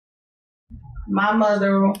my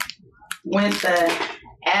mother went the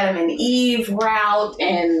Adam and Eve route,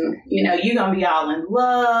 and you're gonna be all in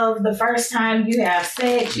love the first time you have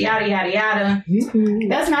sex, yada yada yada.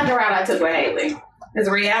 That's not the route I took with Haley. Because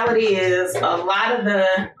the reality is, a lot of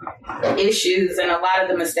the issues and a lot of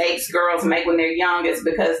the mistakes girls make when they're young is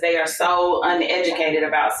because they are so uneducated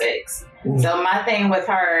about sex. So my thing with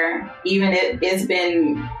her, even it's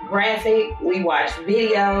been graphic. We watch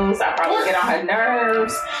videos. I probably get on her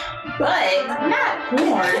nerves, but not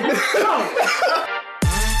porn.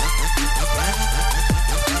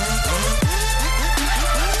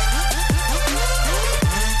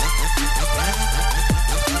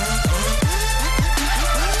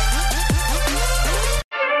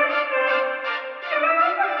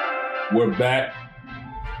 We're back.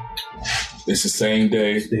 It's the same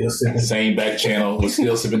day, same back channel. We're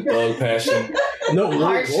still sipping Thug Passion. No,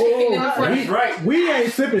 that's right. We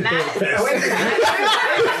ain't sipping Thug Passion.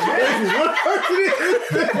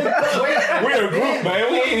 We're a group,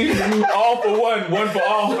 man. We ain't all for one for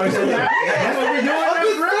all. That's what we're doing.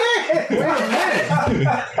 Wait a minute.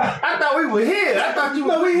 I thought we were here. I thought you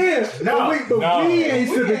were. No, we here. No, we ain't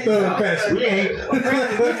sipping Thug Passion. We ain't.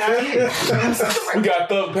 We got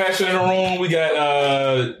Thug Passion in the room. We got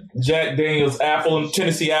Jack Daniels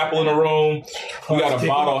Tennessee Apple in the room. We got a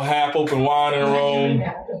bottle of half open wine in the room.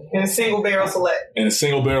 And a single barrel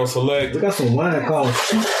select. We got some wine called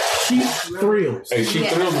Cheap Thrills. Hey, Cheap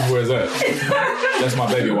Thrills is where it's at. That's my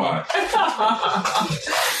baby wine.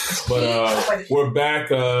 But we're back.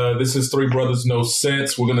 This is Three Brothers No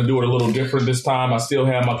Sense. We're going to do it a little different this time. I still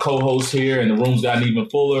have my co-host here, and the room's gotten even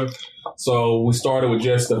fuller. So we started with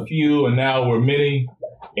just a few, and now we're many.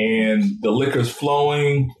 And the liquor's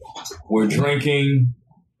flowing. We're drinking.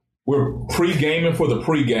 We're pre-gaming for the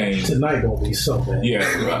pre-game. Tonight gonna be so bad. Yeah,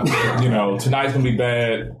 tonight's gonna be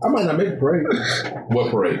bad. I might not make a parade.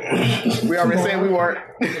 What parade? We already said we weren't.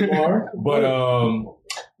 But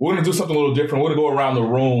we're gonna do something a little different. We're gonna go around the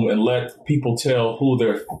room and let people tell who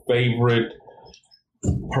their favorite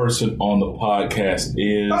person on the podcast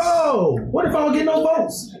is. Oh, what if I don't get no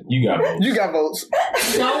votes? You got votes. You got votes.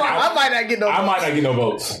 I might not get no votes. I might not get no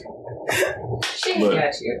votes. She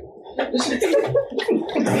got you.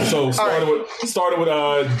 So started with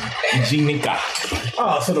Jenica.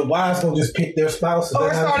 Oh, so the wives gonna just pick their spouse?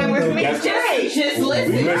 Or starting with me. Just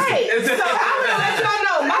listen. Right. So I'm gonna let y'all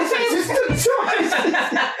know my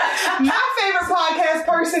favorite podcast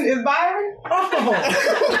person is Byron.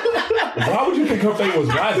 Why would you think her thing was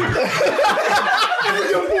rising?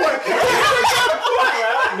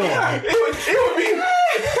 It would be.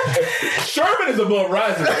 Sherman is above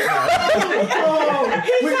rising right now.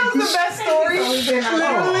 He tells the best stories,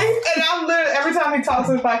 literally. And I'm literally, every time he talks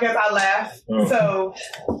on the podcast, I laugh. Oh. So,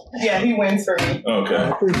 yeah, he wins for me. Okay. I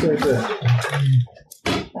appreciate that.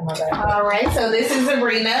 All right, so this is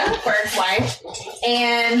Sabrina, first wife,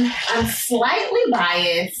 and I'm slightly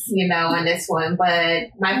biased, on this one, but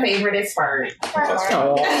my favorite is Ferg.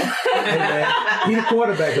 Oh, he's the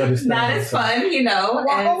quarterback of this thing. Not as fun,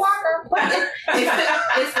 Walker.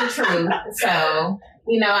 It's the truth. So,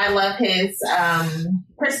 I love his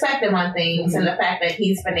perspective on things and the fact that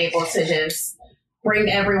he's been able to just bring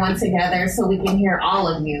everyone together so we can hear all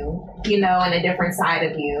of you, and a different side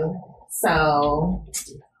of you. So,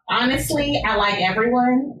 honestly, I like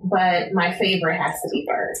everyone, but my favorite has to be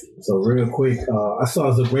Ferg. So real quick, I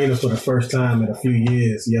saw Sabrina for the first time in a few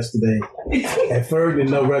years yesterday. And Ferg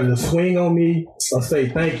didn't know whether to swing on me or say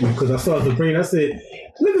thank you, because I saw Sabrina. I said,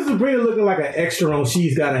 look at Sabrina looking like an extra on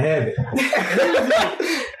She's Gotta Have It. And he was like,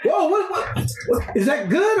 whoa, what, is that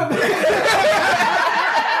good?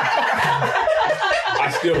 I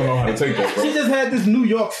still don't know how to take that, bro. She just had this New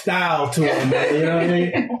York style to her, man. You know what I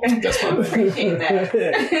mean? That's my thing.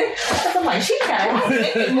 I'm like, she got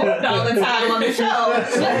it moved all the time on the show.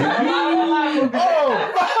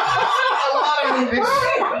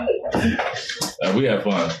 We have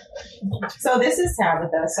fun. So this is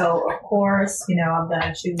Tabitha. So of course, I'm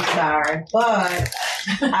gonna choose Byron, but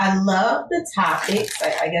I love the topics.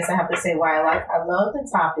 I guess I have to say why I love the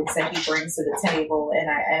topics that he brings to the table, and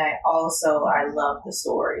I also love the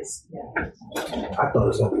stories. Yeah. I thought it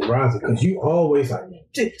was gonna be Rozzy, because you always like,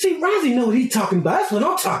 see, Rozzy know what he's talking about. That's what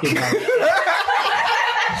I'm talking about.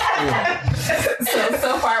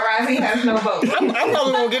 So far, Rozzy has no votes. I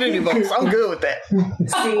probably won't get any votes. I'm good with that.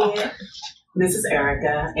 See, this is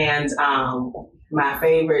Erica, and my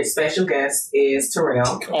favorite special guest is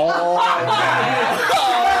Terrell.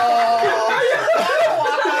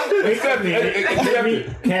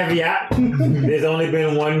 Caveat: there's only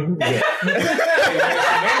been one guest.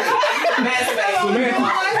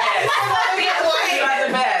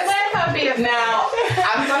 Now,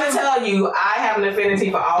 I'm going to tell tell you, I have an affinity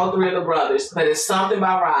for all three of the brothers, but it's something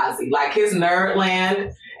about Rozzy. Like his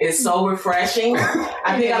Nerdland is so refreshing.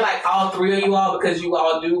 I think I like all three of you all because you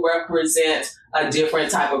all do represent a different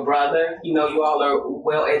type of brother. You know, you all are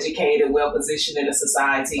well educated, well positioned in the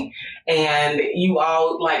society, and you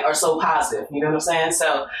all like are so positive. You know what I'm saying?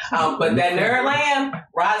 So, but that Nerdland,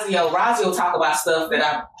 Rozzy will talk about stuff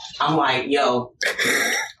that I'm like, yo,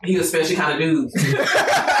 he's a special kind of dude.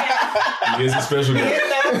 He is a special guy.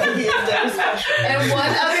 And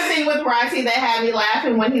one other thing with Rozzy that had me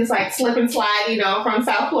laughing when he's like slip and slide, you know, from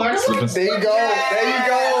South Florida. There you go.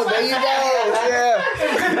 Yeah.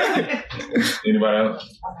 Anybody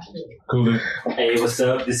else? Cooley. Hey, what's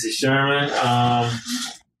up? This is Sherman.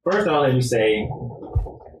 First of all, let me say,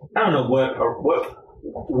 I don't know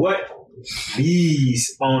what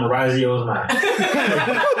bees on Orazio's mind.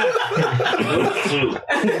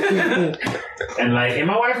 And like, and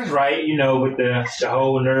my wife was right, you know, with the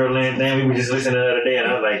whole Nerdland thing. We were just listening the other day, and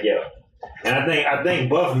I was like, yo. And I think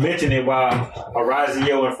Buff mentioned it while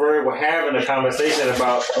Orazio and Ferg were having a conversation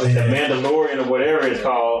about the Mandalorian or whatever it's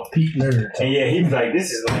called. Peak nerd. And yeah, he was like,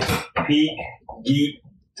 this is like peak geek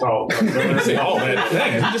talk. Say all that.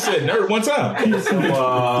 Dang, you just said nerd one time.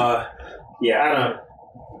 So, yeah,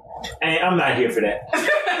 I'm not here for that.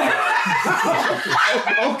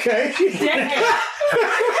 Okay.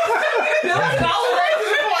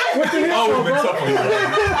 It's always been tough on you.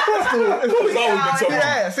 It's always been tough on you.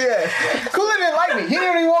 Yes. Cooler didn't like me. He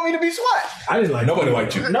didn't even want me to be SWAT. I didn't like Nobody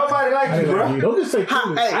liked you. Nobody liked you, bro. Don't just say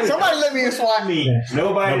Cooley. Hey, somebody let me in SWAT. Me.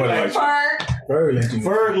 Nobody liked you. Ferg let you.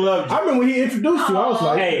 Ferg loved you. I remember when he introduced you, I was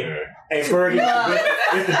like, Hey, Ferg,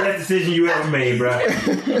 it's the best decision you ever made, bro.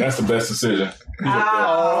 That's the best decision. Second best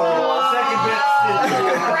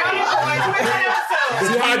decision.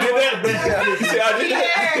 See how I did that? See how I did that?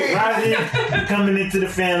 Rozzy coming into the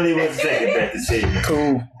family was the second best decision.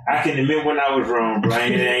 Cool. I can admit when I was wrong, bro. I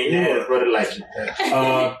ain't had a brother like you.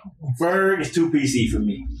 Ferg is too PC for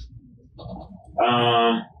me.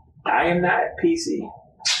 I am not PC.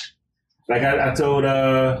 Like I told,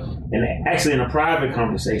 and actually in a private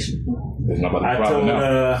conversation, I told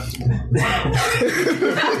Buff,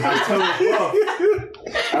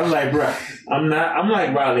 I was like, bro, I'm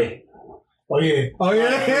like Riley. oh yeah.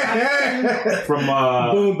 From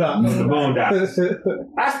the Boondocks.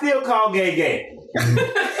 I still call gay. There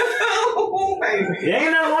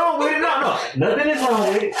ain't nothing wrong with it. No. Nothing is wrong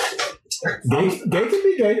with it. Gay can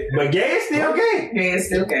be gay. But gay is still gay. Gay is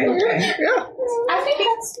still gay. Okay. Yeah. I think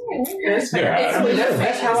that's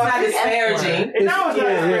That's how it's not disparaging. It's not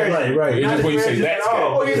disparaging. Right. It's just when you say that's gay.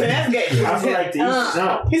 Oh, you say that's gay. I feel like to each his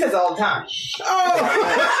own. He says it all the time.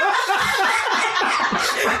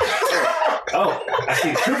 Oh, I see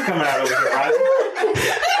the truth coming out over here, right?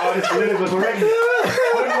 All this political correctness.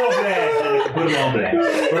 Put him on blast.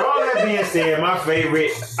 But all that being said, my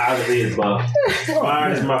favorite obviously is Buff.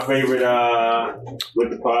 Mine is my favorite with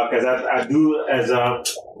the podcast. I do, as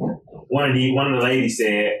one of the ladies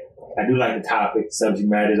said, I do like the topic. Subject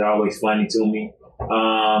matter is always funny to me.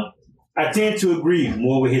 I tend to agree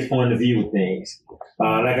more with his point of view of things.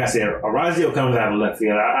 Like I said, Orazio comes out of left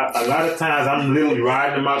field. A lot of times I'm literally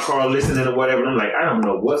riding in my car listening to whatever, and I'm like, I don't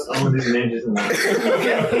know what's on this ninja's mind.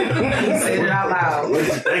 Say it out loud. What is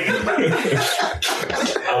he thinking about?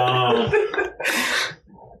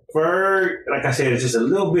 Ferg, like I said, it's just a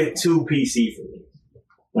little bit too PC for me.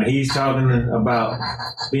 When he's talking about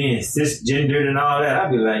being cisgendered and all that,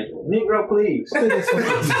 I'd be like, Negro, please. I think that's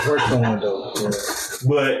something he's worked on, though. Yeah.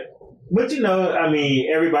 But you know, I mean,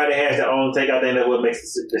 everybody has their own take. I think that's what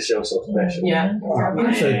makes the show so special. Yeah. I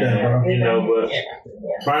appreciate that, bro. You know, but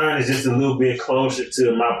Brian is just a little bit closer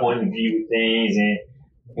to my point of view of things, and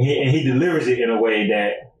he delivers it in a way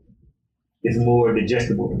that is more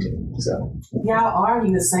digestible to me. So Y'all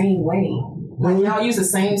argue the same way. Like y'all use the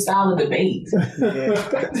same style of debate.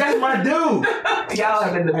 that's my dude. Y'all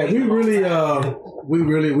have been Hey, debating.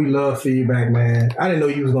 we love feedback, man. I didn't know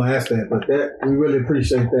you was gonna ask that, but we really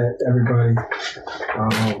appreciate that, everybody.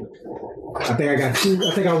 I think I got two.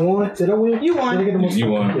 I think I won. Did I win? You won. Did I get the most?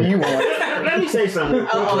 You won. You want? Let me say something.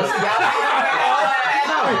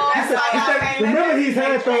 Remember, he's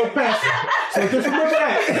had third passion. So just remember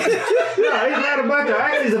that. No, it's not about that.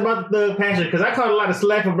 Actually, it's about the thug passion because I caught a lot of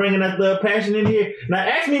slack for bringing that thug passion in here. Now,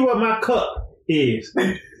 ask me what my cup is.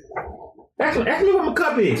 Ask me what my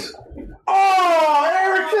cup is. Oh,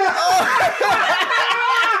 Erica!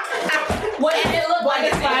 What did it look like?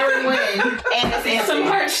 It's Byron winning, and some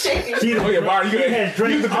merch shaking. She has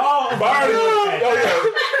drank all. Byron.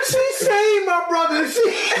 She saved my brother.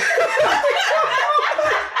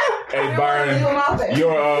 Hey, Byron,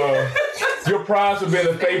 your prize for being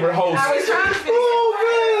a favorite host. I was trying to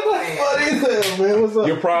figure man. What's up?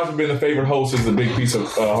 Your prize for being the favorite host is a big piece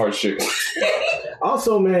of heart chicken.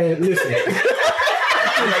 Also, man, listen.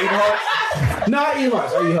 No, I eat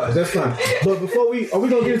hearts. That's fine. But before are we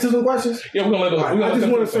gonna get into some questions? Yeah, we're gonna let them. I just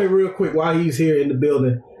want to say real quick while he's here in the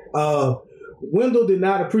building. Wendell did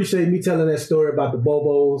not appreciate me telling that story about the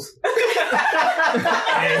Bobos.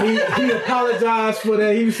 And he apologized for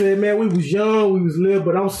that. He said, man, we was young, we was little,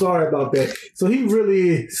 but I'm sorry about that. So he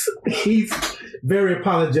really is. He's very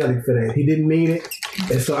apologetic for that. He didn't mean it.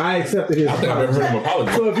 And so I accepted his apology. I've never heard him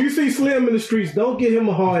apologize. So if you see Slim in the streets, don't give him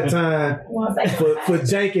a hard time for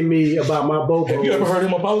janking me about my Bobos. Have you ever heard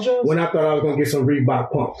him apologize? When I thought I was going to get some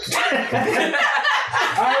Reebok pumps.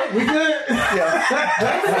 All right, we good? Yeah.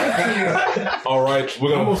 All right, I'm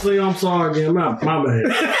gonna say I'm sorry again. My bad.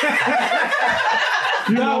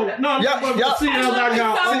 No. But see, as I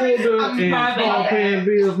got older and started paying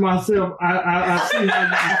bills myself, I see how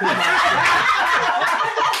you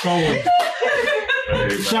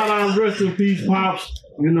can. So, shout out, rest in peace, pops.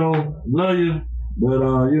 You know, love you. But,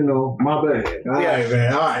 my bad. All right,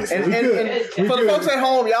 man. All right. So And for the folks at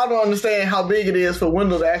home, y'all don't understand how big it is for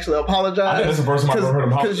Wendell to actually apologize. I think that's the first time I've ever heard him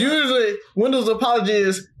apologize. Because usually Wendell's apology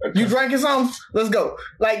is, you drinking something? Let's go.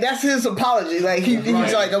 Like, that's his apology. Like, he's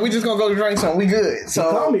like, we just gonna go drink something. We good. So he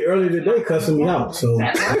called me earlier today cussing me out. So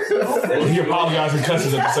he apologized and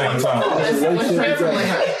cusses at the same time.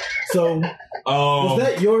 So was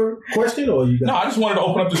that your question or you got? No, I just wanted to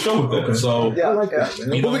open up the show with that. Okay. So yeah, I like that.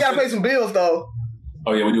 Man. But we gotta pay some bills though.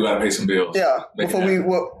 Oh yeah, we do gotta pay some bills. Yeah,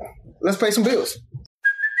 let's pay some bills.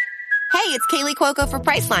 Hey, it's Kaylee Cuoco for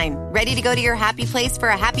Priceline. Ready to go to your happy place for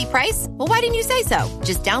a happy price? Well, why didn't you say so?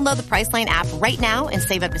 Just download the Priceline app right now and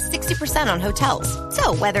save up to 60% on hotels.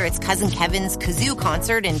 So whether it's Cousin Kevin's Kazoo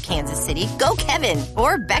Concert in Kansas City, go Kevin,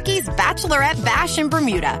 or Becky's Bachelorette Bash in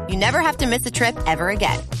Bermuda, you never have to miss a trip ever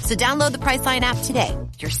again. So download the Priceline app today.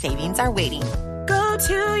 Your savings are waiting. Go to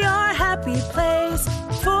your happy place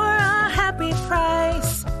for a happy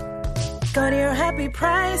price. Go to your happy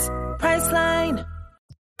price, Priceline.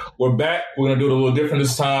 We're back. We're going to do it a little different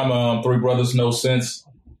this time. Three Brothers No Sense.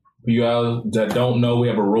 For you guys that don't know, we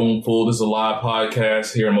have a room full. This is a live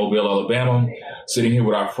podcast here in Mobile, Alabama. Sitting here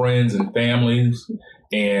with our friends and families.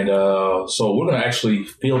 And so we're going to actually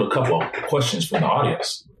field a couple of questions from the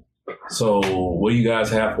audience. So what do you guys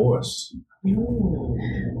have for us?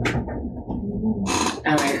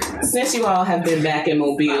 All right. Since you all have been back in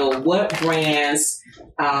Mobile, what brands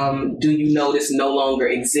do you notice no longer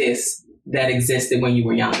exist that existed when you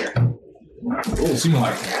were younger? It seems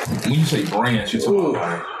like when you say brands, you're talking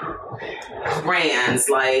about brands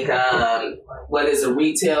like what is a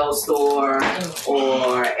retail store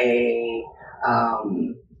or a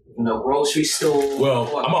grocery store.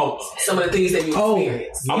 Well, some of the things that you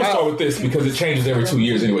experience. I'm gonna start with this because it changes every 2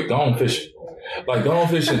 years anyway. Gone fishing. Like gone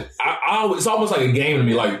fishing, it's almost like a game to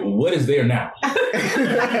me. Like, what is there now? That's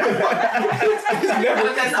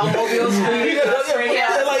on Mobile Street.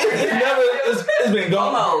 It's been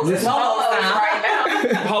gone. Momos right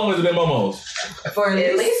now. How long has it been Momos? For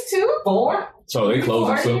at least 4. So they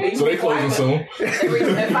closing soon. They're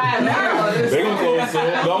gonna close soon.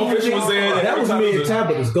 Gone fishing was there. That was me and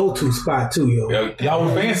Tabitha's go-to spot too, yo. Yeah, y'all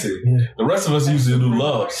were fancy. Yeah. The rest of us used to do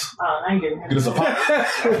Loves. Get us a pop.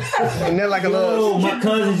 And they're like a love. My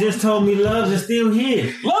cousin just told me Loves is still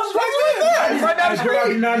here. Loves right there. Right down the street. I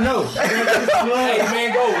did not know. Hey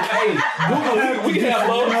man, go. Hey, Google. We can have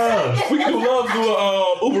Loves. We can do Loves. Do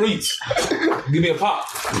Uber Eats. Give me a pop.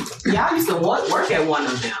 Y'all used to work at one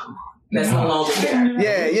of them. That's no longer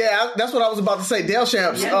there. Yeah. That's what I was about to say. Dale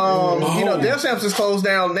Champs. Dale Champs is closed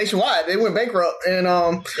down nationwide. They went bankrupt, and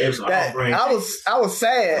I was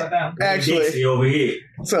sad actually. Dixie over here.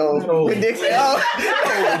 So with Dixie,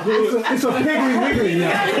 it's a Piggly Wiggly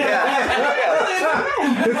now.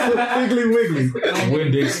 It's a Piggly Wiggly.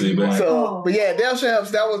 Win Dixie, man. So, but yeah, Dale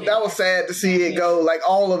Champs. That was sad to see it go. Like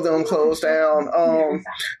all of them closed down.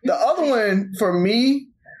 The other one for me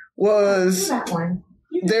was that one.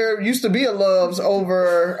 There used to be a Love's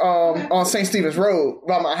over on St. Stephen's Road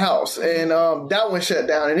by my house, and that one shut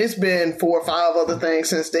down. And it's been 4 or 5 other things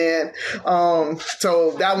since then.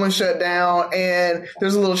 So that one shut down, and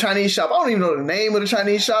there's a little Chinese shop. I don't even know the name of the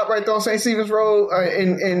Chinese shop right there on St. Stephen's Road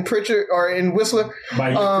in Pritchard or in Whistler.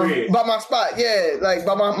 By my spot, yeah, like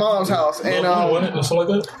by my mom's house. And something like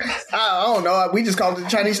that. I don't know. We just called it the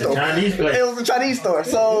Chinese store. It was a Chinese store.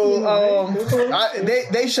 So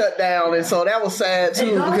they shut down, and so that was sad too.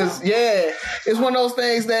 too, because it's one of those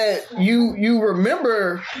things that you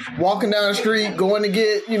remember walking down the street, going to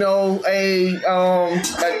get a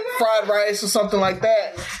fried rice or something like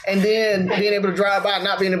that, and then being able to drive by,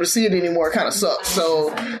 not being able to see it anymore, kind of sucks.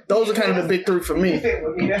 So those are kind of the big three for me.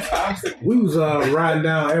 We was riding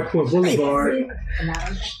down Airport Boulevard, and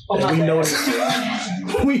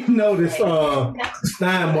we noticed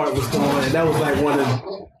Stein Mart was going, and that was like one of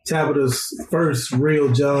Tabitha's first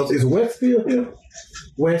real jobs. Is West still here?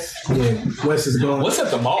 West is gone. What's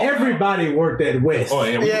at the mall? Everybody worked at West. Oh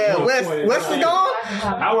yeah, West is gone.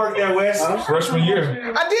 I worked at West freshman year.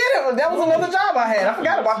 I did. That was another job I had. I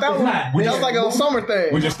forgot about that one. That was like a summer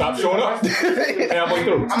thing. We just stopped showing up. Halfway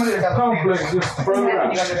through.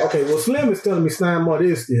 Okay, well, Slim is telling me Stein Mart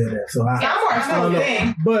is still there, so I don't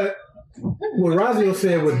know. But what Razio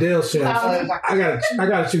said with Dale Champs, I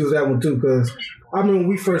gotta choose that one too, because I remember when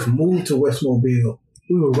we first moved to Westmobile,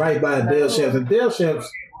 we were right by Dale Champs, and Dale Champs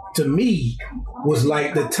to me was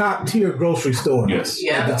like the top tier grocery store at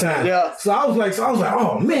the time. Yeah. So I was like,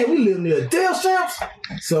 oh man, we live near Dale Champs.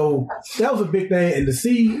 So that was a big thing, and to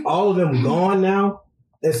see all of them gone now,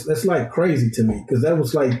 that's like crazy to me, because that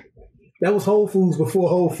was Whole Foods before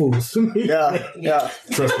Whole Foods to me. Yeah.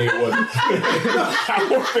 Trust me, it wasn't.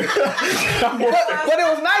 But it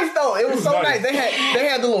was nice though. It was so nice. They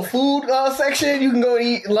had the little food section. You can go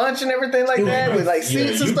eat lunch and everything like that with like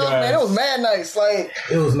seats and stuff. Man, it was mad nice. Like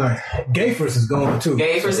it was nice. Gaffer's is gone too.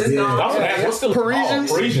 Gaffer's is gone. What's still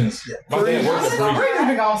Parisians? Parisians. My dad worked at Parisians. Parisians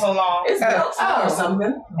been gone so long. It's built or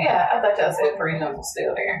something. Yeah, I thought y'all said Parisians was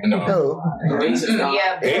still there. No. Parisians gone.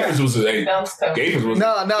 Yeah, Gaffer's was Gaffer's was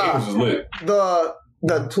lit.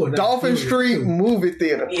 The Dolphin Street movie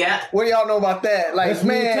theater. Yeah. What do y'all know about that? Like, that's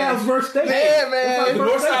man. Town's first day. Yeah, man. The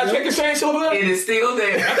Northside Chicken Chain still there? It is still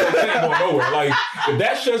there. That's what I'm going nowhere. Like, if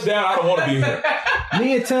that shuts down, I don't want to be here.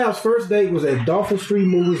 Me and Tab's first date was at Dolphin Street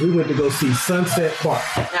Movies. We went to go see Sunset Park.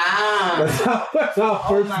 That's our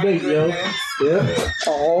first date, yo. Yeah.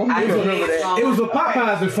 Oh, I remember that. It was a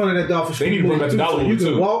Popeyes in front of that Dolphin Street. They need to bring back the dollar You too.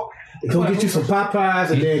 can walk, go get you some Popeyes,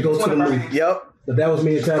 and then go to the movie. Yep. But that was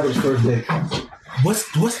me and Tabitha's first date. What's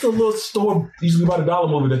the little store usually by the dollar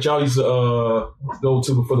movie that y'all used to go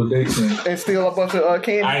to before the dates and steal a bunch of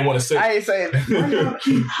candy? I ain't want to say. I ain't saying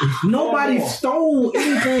it. Nobody stole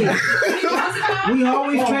anything. We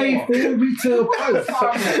always paid full retail price.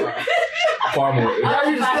 Farmore.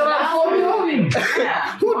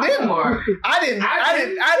 Who didn't? I didn't.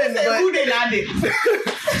 But Who didn't? I didn't.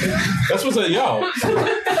 That's what's at y'all.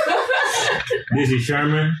 This is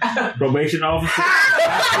Sherman, probation officer.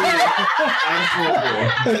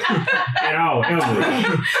 And all,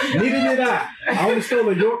 neither did I. I only stole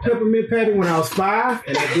a York peppermint patty when I was 5,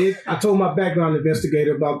 and I told my background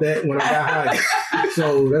investigator about that when I got hired.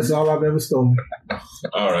 So that's all I've ever stolen.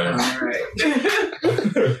 All right.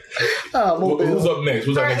 Who's up next?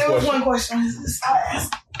 Who's up next? There was one question I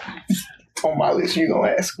asked. On my list, you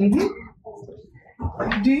gonna ask. Mm-hmm.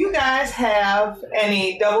 Do you guys have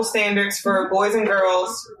any double standards for boys and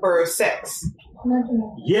girls for sex?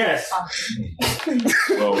 Yes.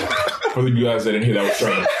 Well, for you guys that didn't hear that, was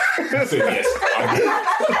trying to say yes.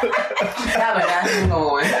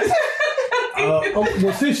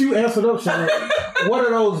 Well, since you answered up, Shannon, what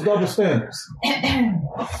are those double standards?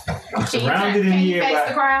 I'm surrounded in here by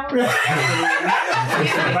the crowd.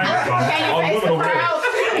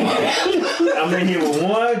 I'm in here with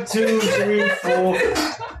 1, 2, 3, 4.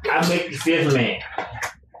 I make the 5th man.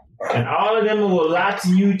 And all of them will lie to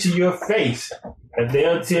you to your face. If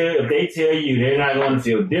they tell you they're not going to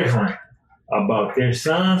feel different about their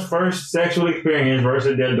son's first sexual experience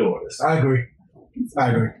versus their daughter's. I agree.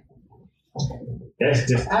 That's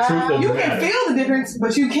just the truth of the You matter. can feel the difference,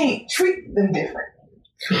 but you can't treat them different.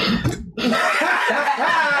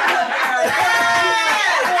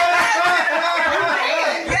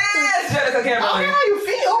 Yes, Jessica Cameron. I know how you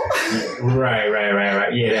feel. Right.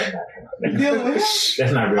 Yeah,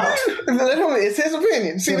 that's not real. It's his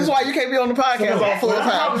opinion. See, that's why you can't be on the podcast all full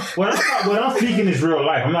time. What I'm speaking is real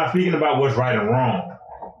life. I'm not speaking about what's right and wrong.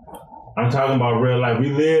 I'm talking about real life. We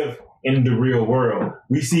live in the real world.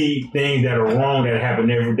 We see things that are wrong that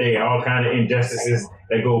happen every day, all kind of injustices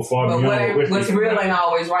that go far beyond what's real ain't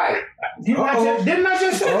always right. Didn't I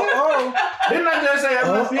just say that? I'm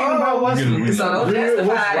not speaking about what's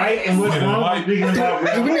right and what's wrong. I'm speaking about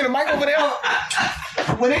real. Do we need a mic over there?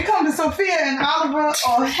 When it comes to Sophia and Oliver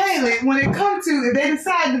or Haley, when it comes to if they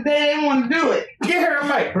decide that they ain't want to do it, get her a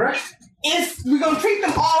mic, bruh. We're gonna treat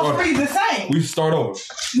them all three the same. We start over.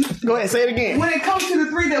 Go ahead, say it again. When it comes to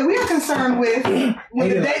the 3 that we're concerned with, when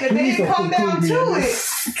the day that they come down to it,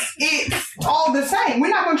 it's all the same. We're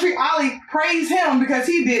not gonna treat Ollie, praise him because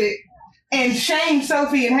he did it, and shame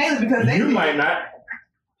Sophie and Haley because they You might not.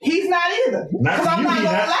 He's not either. Not Because to I'm you, not he's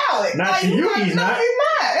going to not. allow it. Not to you, like, he's no, not. he's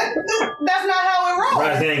not. That's not how it rolls.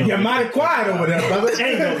 Right, they ain't You're gonna, mighty quiet over there, brother.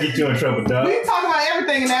 ain't gonna get you in trouble, dog. We talk about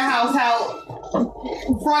everything in that house, how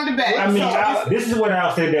front to back. I mean, So, this is what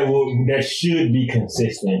I'll say that should be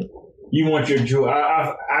consistent. You want your children.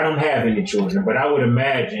 I don't have any children, but I would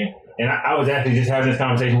imagine, and I was actually just having this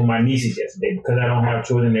conversation with my nieces yesterday because I don't have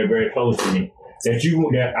children. They're very close to me.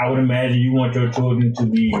 That I would imagine you want your children to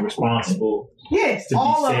be responsible. yes, To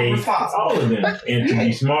all be of them safe, responsible. all of them, and to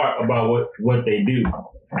be smart about what they do.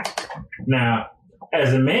 Now,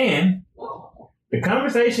 as a man, the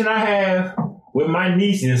conversation I have with my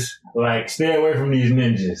nieces, like, stay away from these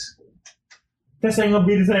ninjas. This ain't gonna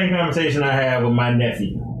be the same conversation I have with my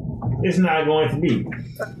nephew. It's not going to be.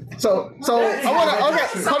 So I want to. Okay,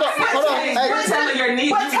 hold on. You're Hey, telling your niece.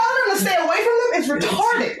 But telling them to stay away from them is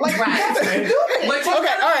retarded. Like, that's stupid. But you-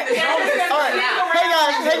 okay, all right.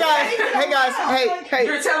 Hey,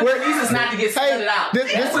 You're telling your nieces not to get started out.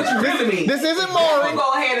 That's what you really mean. This isn't Maury.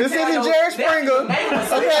 Go ahead and This tell isn't those- Jerry Springer. They will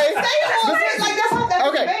say- Okay. Like, that's not that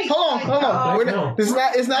Okay, debate. hold on.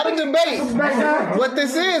 It's not a debate. What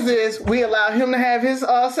this is we allow him to have his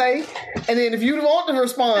say, and then if you want to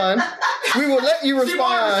respond, we will let you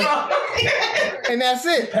respond, and that's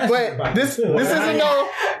it. But this isn't no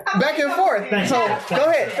back and forth. So go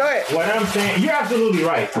ahead. What I'm saying, you're absolutely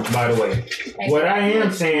right, by the way. What I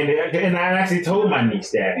am saying, and I actually told my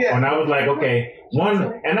niece that when I was like, okay,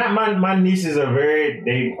 my nieces are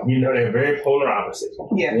they're very polar opposites.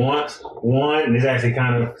 Yeah. One is actually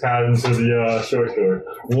kind of ties into the short story.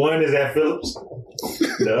 One is at Phillips,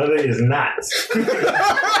 the other is not.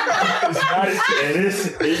 It's not,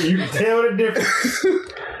 and you can tell the difference.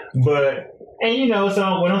 But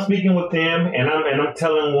so when I'm speaking with them and I'm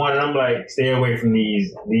telling one, I'm like, stay away from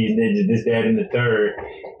these ninjas, this, that, and the third.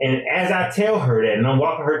 And as I tell her that, and I'm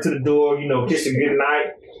walking her to the door, kiss her good night,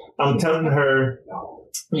 I'm telling her,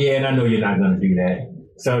 yeah, and I know you're not gonna do that.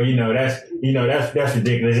 So that's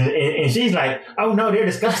ridiculous. And she's like, oh no, they're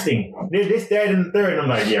disgusting. They're this, that, and the third. And I'm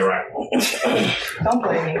like, yeah, right. Don't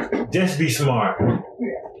blame me. Just be smart.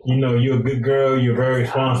 You're a good girl. You're very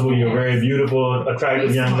responsible. You're a very beautiful,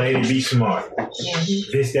 attractive young lady. Be smart.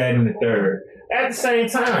 This, that, and the third. At the same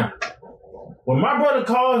time, when my brother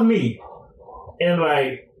calls me and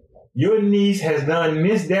like, your niece has done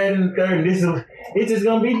this, that, and the third, and it's just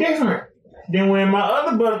gonna be different than when my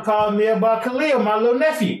other brother called me about Khalil, my little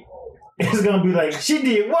nephew. It's gonna be like, she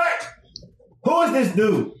did what? Who is this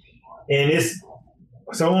dude? And it's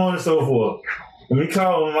so on and so forth. When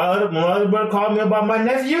my other brother called me about my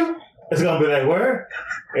nephew, it's gonna be like, where?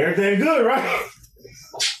 Everything good, right?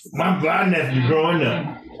 My nephew growing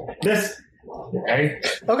up. That's right.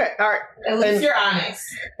 Okay, all right. At least you're honest.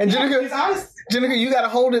 And Jenica, you got to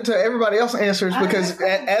hold it to everybody else answers because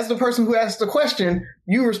as the person who asked the question,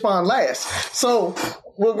 you respond last. So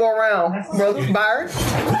we'll go around, brother Byron.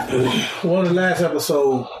 Well, the last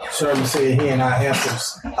episode, Sherman said he and our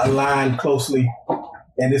answers aligned closely,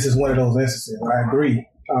 and this is one of those instances. I agree.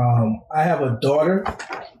 I have a daughter,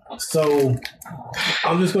 so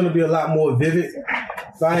I'm just going to be a lot more vivid.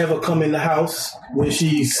 If I ever come in the house when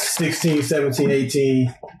she's 16, 17,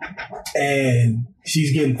 18, and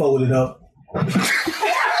she's getting folded up,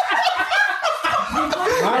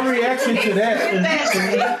 my reaction to that is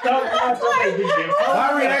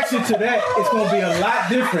going to be a lot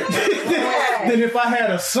different than if I had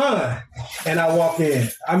a son and I walk in.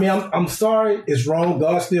 I mean, I'm sorry, it's wrong.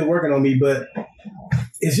 God's still working on me, but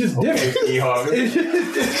it's just different. It's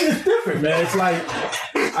just different, man. It's like,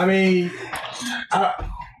 I mean,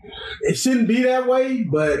 it shouldn't be that way,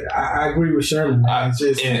 but I agree with Sherman. It's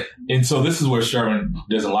just, and so this is where Sherman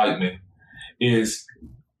doesn't like me. Is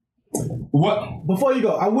what? Before you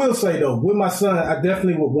go, I will say though, with my son, I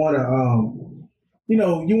definitely would want to, you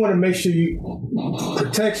want to make sure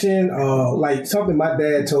protection. Like something my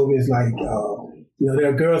dad told me is like, there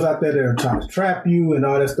are girls out there that are trying to trap you and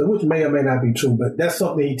all that stuff, which may or may not be true, but that's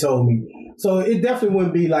something he told me. So it definitely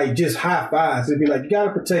wouldn't be like just high fives. It'd be like, you got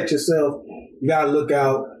to protect yourself. You got to look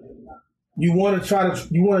out. You want to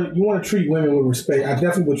treat women with respect. I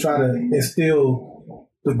definitely would try to instill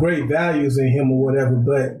the great values in him or whatever.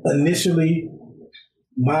 But initially,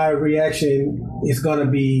 my reaction is going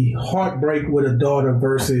to be heartbreak with a daughter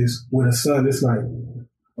versus with a son. It's like,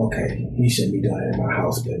 okay, he shouldn't be doing it in my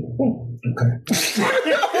house, but okay.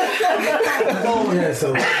 Yeah,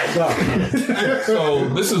 so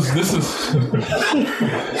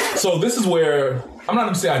this is where I'm not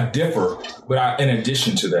going to say I differ, but in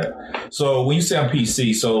addition to that. So when you say I'm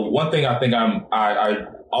PC, so one thing I think I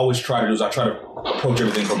always try to do is I try to approach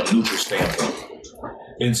everything from a neutral standpoint.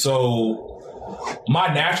 And so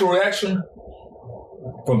my natural reaction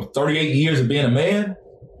from 38 years of being a man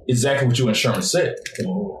is exactly what your insurance said.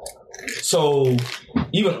 So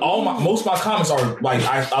even most of my comments are like,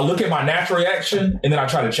 I look at my natural reaction and then I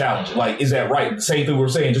try to challenge it. Like, is that right? The same thing we're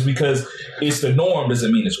saying, just because it's the norm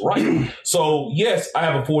doesn't mean it's right. So yes, I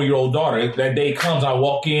have a 4-year-old daughter. If that day comes, I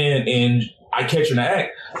walk in and I catch her in the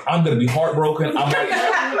act, I'm going to be heartbroken. I'm like,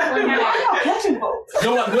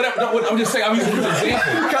 no, whatever. I'm just saying, I'm using this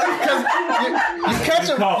example. Because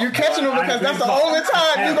you're catching them because that's the only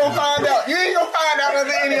time you're going to find out. You ain't going to find out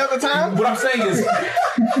any other time. What I'm saying is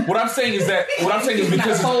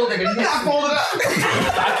because I folded up.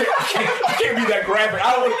 I can't be that graphic.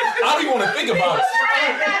 I don't even want to think about it.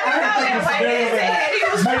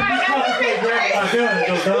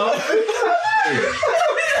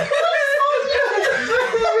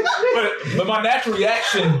 But my natural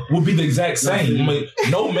reaction would be the exact same. I mean,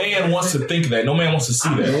 no man wants to think that. No man wants to see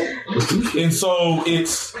that. And so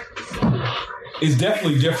it's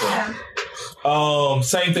definitely different.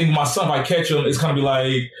 Same thing with my son. If I catch him, it's kind of be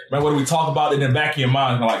like, man, what do we talk about? And then back in your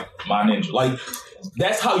mind, like, my ninja. Like,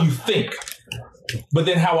 that's how you think. But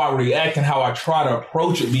then how I react and how I try to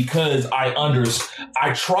approach it, because I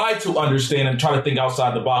try to understand and try to think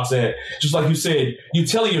outside the box. That, just like you said, you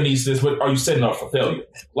telling your niece this, but are you setting up for failure?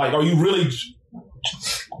 Like, are you really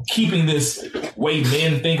keeping this way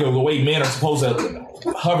men think, or the way men are supposed to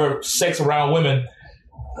hover sex around women,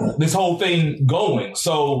 this whole thing going?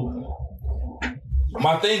 So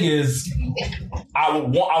my thing is, I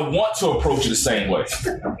want to approach it the same way.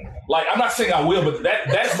 Like, I'm not saying I will, but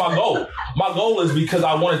that's my goal. My goal is because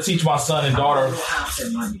I want to teach my son and daughter.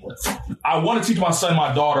 I want to teach my son and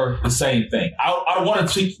my daughter the same thing. I want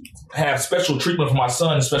to have special treatment for my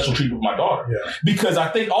son and special treatment for my daughter. Yeah. Because I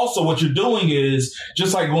think also what you're doing is,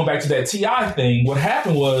 just like going back to that T.I. thing, what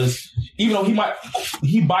happened was, even though he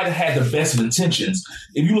might have had the best of intentions,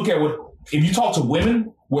 if you talk to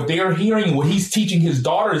women, what they're hearing and what he's teaching his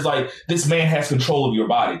daughter is like, this man has control of your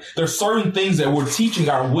body. There's certain things that we're teaching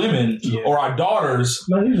our women or our daughters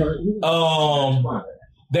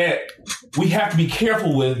that we have to be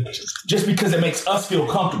careful with, just because it makes us feel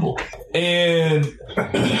comfortable. And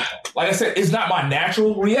like I said, it's not my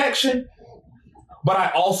natural reaction, but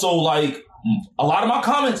I also, like, a lot of my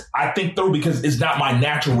comments I think through, because it's not my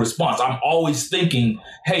natural response. I'm always thinking,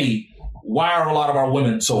 hey, why are a lot of our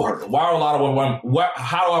women so hurt? Why are a lot of women?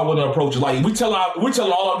 How do our women approach it? Like, we're telling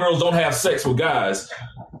all our girls don't have sex with guys,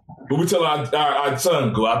 but we tell our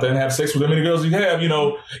son, go out there and have sex with as many girls you have. You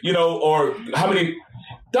know, or how many?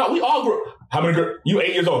 We all grow. How many girls? You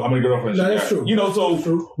 8 years old. How many girlfriends? No, that's true. You know, so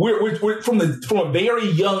we're from a very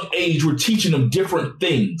young age, we're teaching them different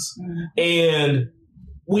things, and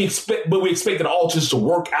we expect it all just to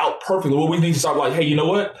work out perfectly. Well, we need to start like, hey, you know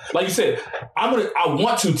what? Like you said, I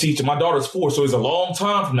want to teach them. My daughter's 4, so it's a long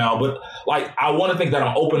time from now. But like, I want to think that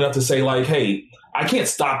I'm open enough to say, like, hey, I can't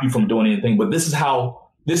stop you from doing anything, but this is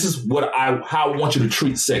how I want you to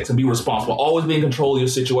treat sex and be responsible. Always be in control of your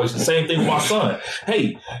situation. Same thing with my son.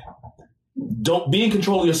 Hey, don't be in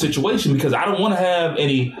control of your situation, because I don't want to have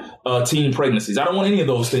any teen pregnancies. I don't want any of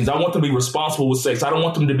those things. I want them to be responsible with sex. I don't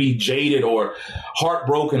want them to be jaded or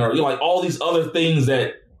heartbroken or, like, all these other things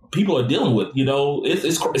that people are dealing with. You know, it's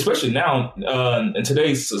especially now in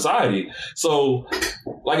today's society. So,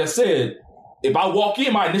 like I said, if I walk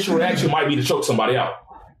in, my initial reaction might be to choke somebody out.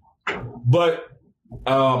 But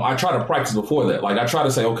I try to practice before that. Like, I try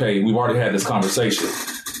to say, okay, we've already had this conversation.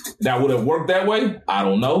 Now, would it work that way? I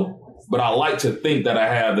don't know. But I like to think that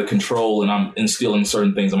I have the control and I'm instilling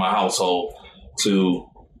certain things in my household to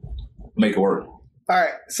make it work. All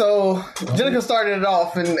right. So Jenica started it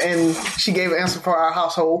off and she gave an answer for our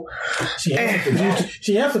household. She answered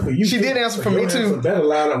for you. She did answer for me too. Better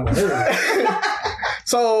line up with her.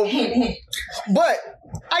 So, but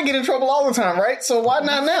I get in trouble all the time, right? So why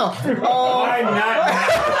not now? Why not?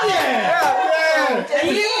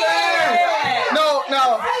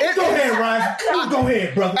 No. Go ahead, Ryan. Go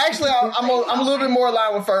ahead, brother. Actually, I'm a little bit more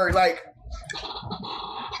aligned with her. Like,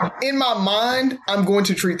 in my mind, I'm going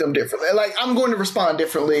to treat them differently. Like, I'm going to respond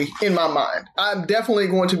differently in my mind. I'm definitely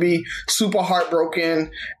going to be super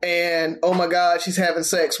heartbroken and, oh my God, she's having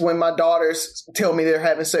sex, when my daughters tell me they're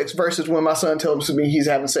having sex, versus when my son tells me he's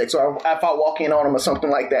having sex, or if I walk in on him or something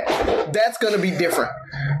like that. That's going to be different.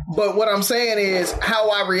 But what I'm saying is, how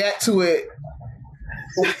I react to it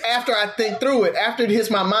after I think through it, after it hits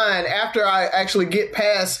my mind, after I actually get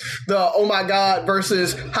past the oh my God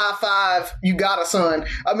versus high five, you got a son.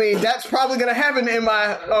 I mean, that's probably going to happen in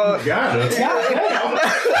my got it. You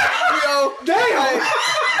know, damn. Like,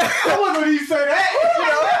 I wasn't when you say that. You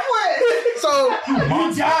know, so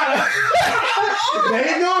you got it. There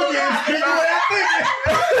you go again. Speaking what I think.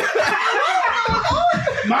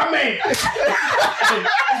 My man.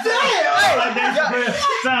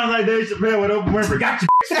 Sounds like Dave Chappelle with Oprah Winfrey. Got you.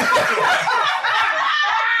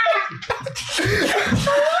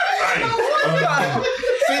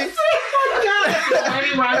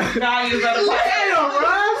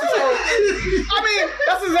 I mean,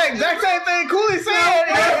 that's the exact same thing Cooley said.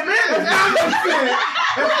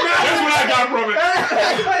 That's what I got from it.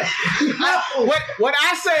 When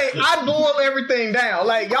I say I boil everything down,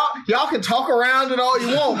 like y'all can talk around it all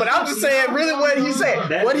you want, but I'm just saying really what he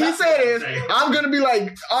said. What he said is, I'm gonna be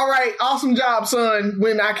like, all right, awesome job, son,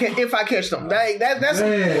 if I catch them. That's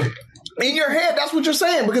in your head, that's what you're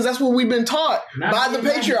saying, because that's what we've been taught by the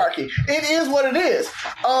patriarchy. It is what it is.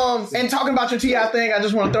 And talking about your TI thing, I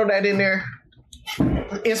just want to throw that in there.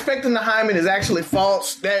 Inspecting the hymen is actually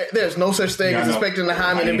false. There's no such thing as inspecting the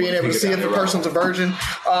hymen and being able to see if the person's a virgin.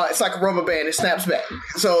 It's like a rubber band. It snaps back.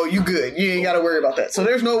 So you good. You ain't got to worry about that. So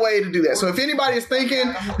there's no way to do that. So if anybody is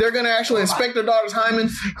thinking they're going to actually inspect their daughter's hymen,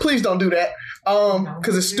 please don't do that.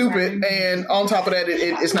 Because it's stupid. And on top of that,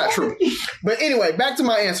 it's not true. But anyway, back to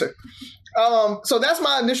my answer. So that's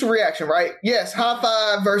my initial reaction, right? Yes, high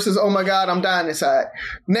five versus, oh my God, I'm dying inside.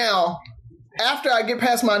 Now, after I get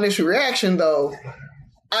past my initial reaction, though,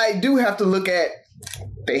 I do have to look at,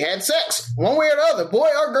 they had sex. One way or the other, boy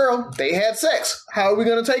or girl, they had sex. How are we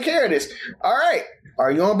going to take care of this? All right.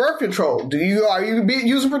 Are you on birth control? Are you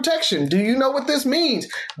using protection? Do you know what this means?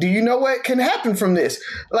 Do you know what can happen from this?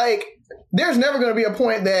 Like, there's never going to be a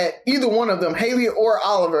point that either one of them, Haley or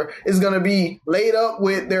Oliver, is going to be laid up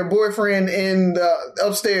with their boyfriend in the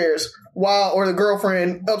upstairs or the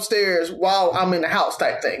girlfriend upstairs while I'm in the house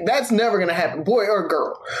type thing. That's never going to happen, boy or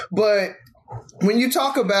girl. But when you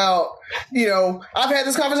talk about, I've had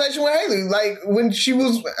this conversation with Haley, like when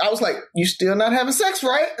I was like, you still not having sex,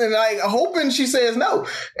 right? And like hoping she says no.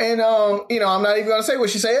 And, I'm not even going to say what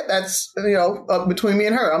she said. That's, between me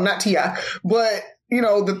and her. I'm not T.I. But,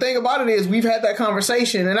 the thing about it is we've had that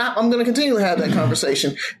conversation, and I'm going to continue to have that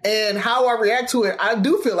conversation. And how I react to it, I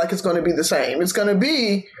do feel like it's going to be the same. It's going to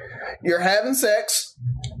be, you're having sex.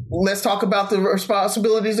 Let's talk about the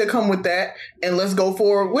responsibilities that come with that, and let's go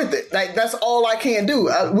forward with it. Like, that's all I can do.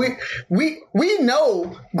 We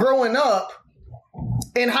know growing up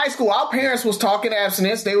in high school, our parents was talking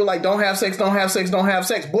abstinence. They were like, don't have sex, don't have sex, don't have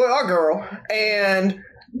sex, boy or girl. And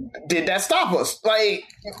did that stop us? Like,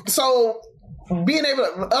 so being able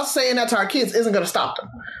to, us saying that to our kids isn't going to stop them.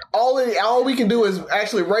 All we can do is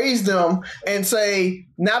actually raise them and say,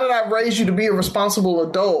 now that I've raised you to be a responsible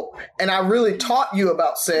adult and I really taught you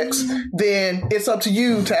about sex, then it's up to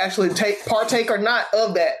you to actually partake or not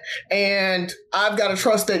of that. And I've got to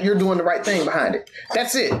trust that you're doing the right thing behind it.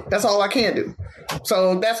 That's it. That's all I can do.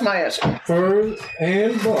 So that's my answer. Fern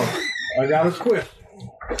and Buck, I got a question.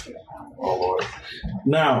 Oh, Lord.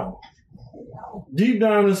 Now, deep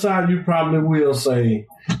down inside, you probably will say,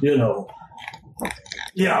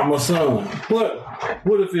 yeah, I'm a son. But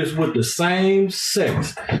what if it's with the same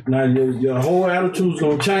sex? Now, your whole attitude's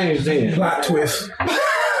going to change then. Plot twist.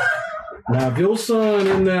 Now, if your son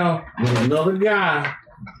in there with another guy,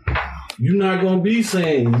 you're not going to be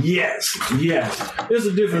saying yes. It's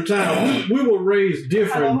a different time. We were raised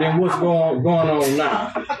different than what's going on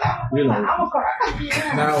now.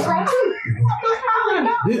 Now,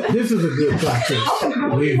 this is a good plot twist.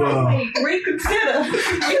 We've reconsider.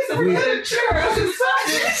 We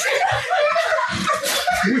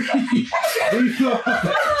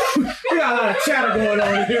got a lot of chatter going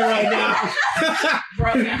on here right now.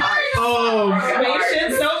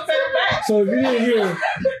 So if you didn't hear,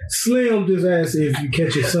 Slim just asked if you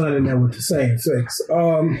catch your son in there with the same sex.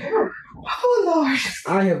 Oh Lord!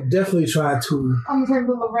 I have definitely tried to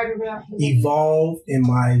evolve in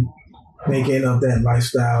my thinking of that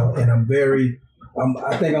lifestyle, and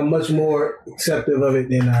I think I'm much more accepting of it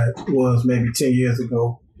than I was maybe 10 years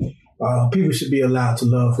ago. People should be allowed to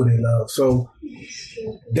love who they love. So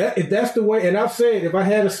if that's the way, and I've said, if I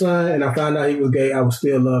had a son and I found out he was gay, I would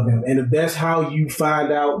still love him. And if that's how you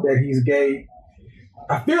find out that he's gay,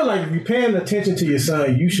 I feel like if you're paying attention to your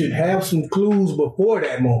son, you should have some clues before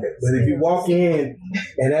that moment. But if you walk in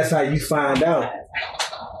and that's how you find out,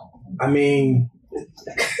 I mean,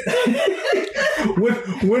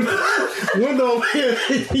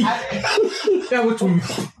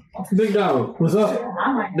 Big dog, what's up?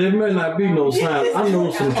 There may not be no signs. I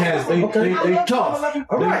know some cats. They tough.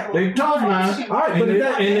 They tough now. All right, but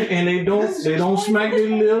and they don't smack their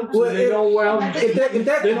lips. Well, they don't wow. If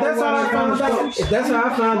that's how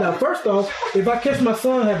I found out. First off, if I catch my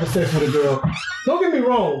son having sex with a girl, don't get me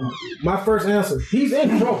wrong. My first answer, he's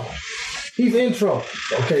in trouble. he's in trouble.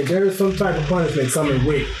 Okay, there is some type of punishment coming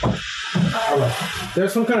with it. All right.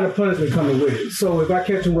 There's some kind of punishment coming with it. So if I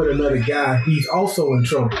catch him with another guy, he's also in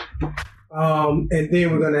trouble. And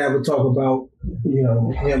then we're going to have a talk about,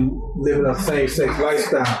 him living a same-sex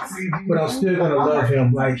lifestyle. But I'm still going to love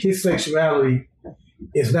him. Like, his sexuality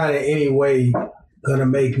is not in any way going to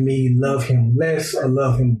make me love him less or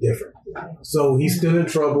love him different. So he's still in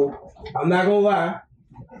trouble. I'm not going to lie.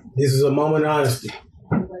 This is a moment of honesty.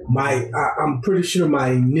 I'm pretty sure my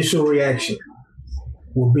initial reaction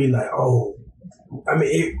will be like, I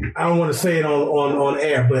don't want to say it on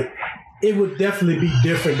air, but it would definitely be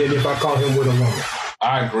different than if I caught him with a woman.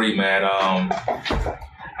 I agree, man.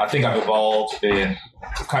 I think I've evolved, and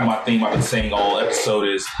kind of my theme I've been saying all episode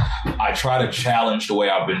is I try to challenge the way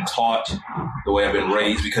I've been taught, the way I've been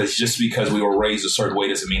raised, because just because we were raised a certain way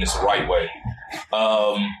doesn't mean it's the right way.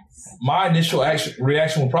 My initial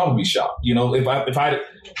reaction will probably be shock.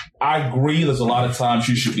 I agree there's a lot of times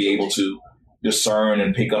you should be able to discern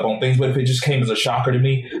and pick up on things, but if it just came as a shocker to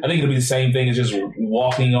me, I think it'll be the same thing as just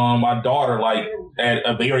walking on my daughter, like at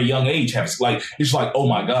a very young age, it's like, oh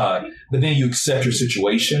my God. But then you accept your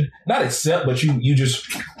situation, not accept, but you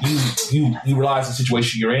realize the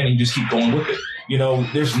situation you're in and you just keep going with it.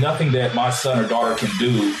 There's nothing that my son or daughter can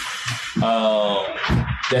do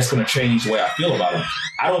that's going to change the way I feel about them.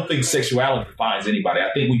 I don't think sexuality defines anybody.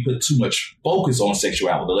 I think we put too much focus on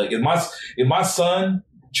sexuality. Like if my son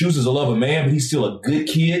chooses to love a man, but he's still a good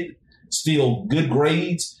kid, still good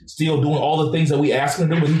grades, still doing all the things that we ask him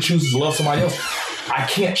to do, but he chooses to love somebody else, I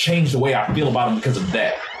can't change the way I feel about him because of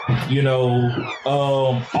that.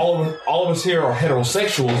 All of us here are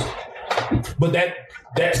heterosexuals, but that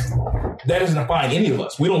doesn't define any of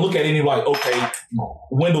us. We don't look at any like, okay,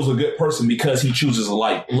 Wendell's a good person because he chooses to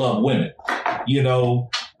love women.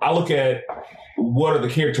 I look at what are the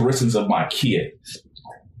characteristics of my kid.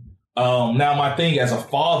 Now, my thing as a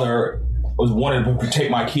father was wanting to protect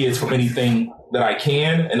my kids from anything that I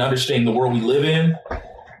can and understanding the world we live in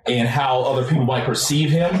and how other people might perceive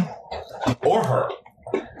him or her.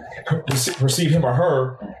 Perceive him or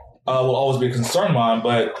her will always be a concern of mine,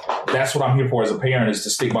 but that's what I'm here for as a parent, is to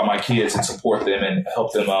stick by my kids and support them and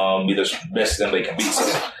help them be the best them they can be.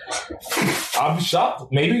 So I'll be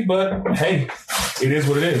shocked, maybe, but hey, it is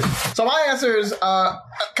what it is. So my answer is kind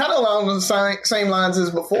of along the same lines as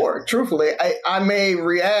before. Truthfully, I may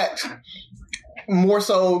react more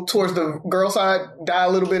so towards the girl side, die a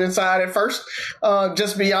little bit inside at first.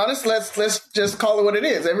 Just be honest. Let's just call it what it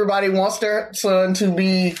is. Everybody wants their son to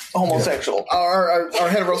be homosexual or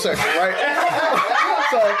heterosexual, right?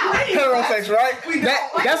 So heterosexual, right?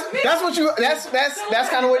 That's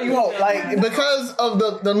kind of what you hope, like, because of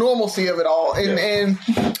the normalcy of it all, and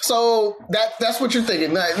so that's what you're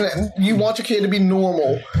thinking. You want your kid to be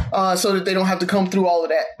normal, so that they don't have to come through all of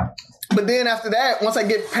that. But then after that, once I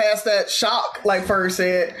get past that shock, like Ferg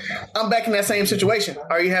said, I'm back in that same situation.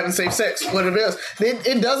 Are you having safe sex? What it is.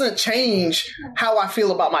 It doesn't change how I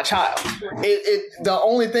feel about my child. The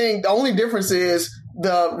only difference is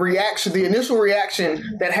the initial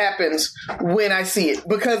reaction that happens when I see it.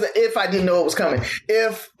 Because if I didn't know it was coming.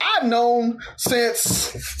 If I've known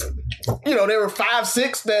since, they were 5,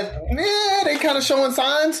 6 that, they kind of showing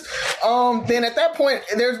signs, then at that point,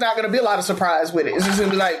 there's not going to be a lot of surprise with it. It's just going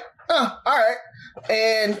to be like, all right.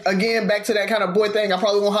 And again, back to that kind of boy thing, I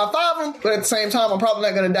probably won't high five him, but at the same time, I'm probably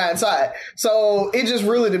not going to die inside. So it just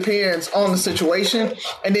really depends on the situation.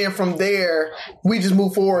 And then from there, we just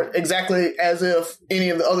move forward exactly as if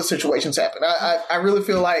any of the other situations happen. I really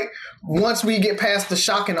feel like once we get past the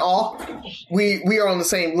shock and awe, we are on the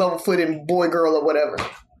same level footing, boy, girl, or whatever.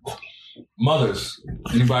 Mothers,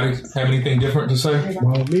 anybody have anything different to say?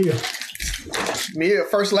 Well, Mia,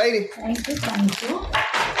 first lady. Thank you.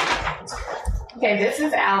 Okay, this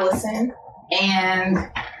is Allison, and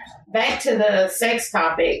back to the sex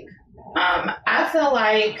topic. I feel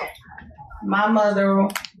like my mother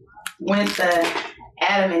went the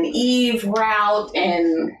Adam and Eve route,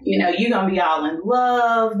 and you're gonna be all in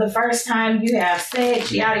love the first time you have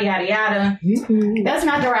sex, yada yada yada. That's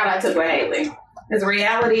not the route I took with Haley. Because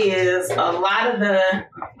reality is a lot of the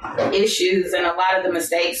issues and a lot of the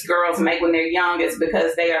mistakes girls make when they're young is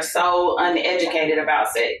because they are so uneducated about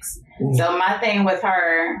sex. So my thing with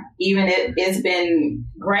her, even if it's been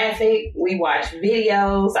graphic, we watch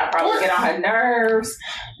videos, I probably get on her nerves,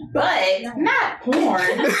 but not porn.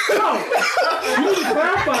 You need to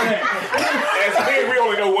clarify that. As men, we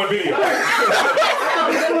only know one video.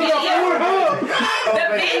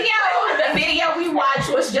 The video we watched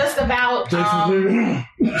was just about the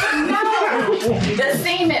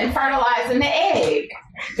semen fertilizing the egg.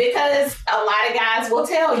 because a lot of guys will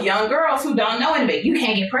tell young girls who don't know anybody, you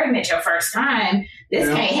can't get pregnant your first time. This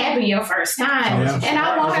can't happen your first time. Yeah. And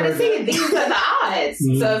I want her to see it. These are the odds.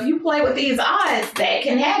 So if you play with these odds, that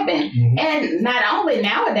can happen. And not only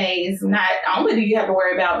nowadays, not only do you have to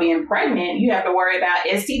worry about being pregnant, you have to worry about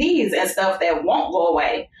STDs and stuff that won't go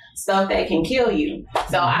away, stuff that can kill you.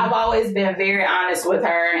 So I've always been very honest with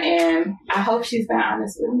her, and I hope she's been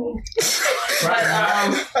honest with me. But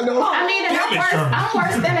I mean, and I'm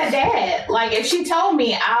worse than a dad. Like, if she told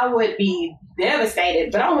me, I would be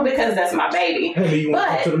devastated, but only because that's my baby. Hey, you want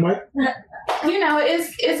to talk to the mic? You know,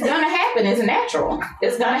 it's gonna happen. It's natural.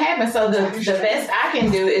 It's gonna happen. So the best I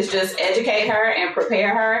can do is just educate her and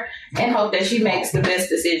prepare her, and hope that she makes the best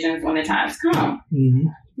decisions when the times come.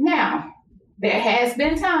 Now, there has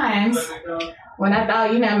been times when I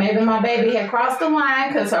thought, you know, maybe my baby had crossed the line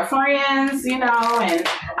because her friends, you know, and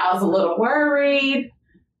I was a little worried.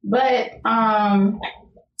 But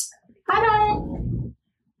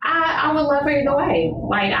I would love her either way.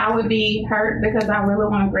 Like, I would be hurt because I really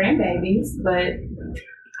want grandbabies, but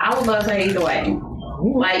I would love her either way.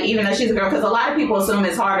 Like, even though she's a girl, because a lot of people assume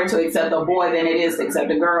it's harder to accept a boy than it is to accept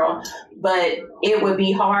a girl. But it would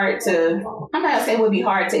be hard to, I'm not going to say it would be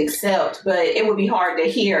hard to accept, but it would be hard to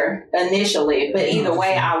hear initially. But either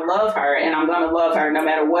way, I love her, and I'm going to love her no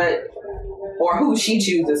matter what or who she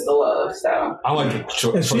chooses to love. So I like the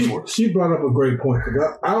choice words. She brought up a great point.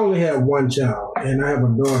 I only have one child, and I have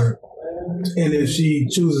a daughter. And if she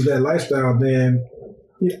chooses that lifestyle, then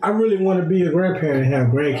I really want to be a grandparent and have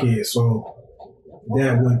grandkids. So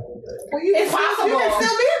that would. Well, it's possible. You can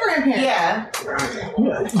still be a grandparent. Yeah.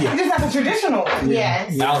 You just have a traditional one.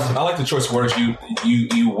 Yes. Allison, I like the choice words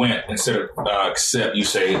you went instead of accept. You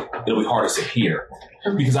say it'll be hardest to hear.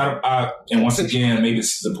 Because and once again, maybe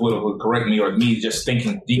this is the political correct me or me just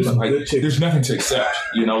thinking deep, like there's nothing to accept,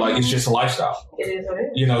 you know, like it's just a lifestyle. It is what it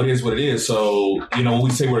is. You know, it is what it is. So, you know, when we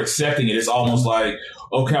say we're accepting it, it's almost like,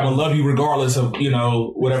 okay, I'm gonna love you regardless of, you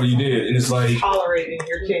know, whatever you did. And it's like tolerating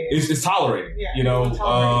your kids. It's tolerating. Yeah, you know,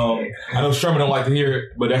 I know Sherman don't like to hear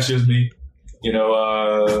it, but that's just me. You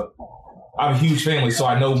know, I have a huge family, so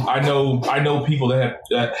I know people that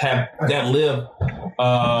live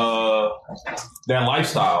that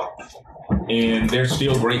lifestyle, and they're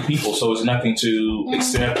still great people. So it's nothing to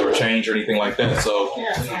accept or change or anything like that. So,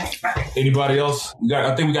 anybody else?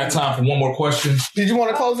 I think we got time for one more question. Did you want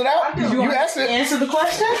to close it out? Did you answer the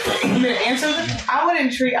question? I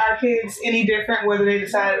wouldn't treat our kids any different whether they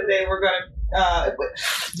decided they were going to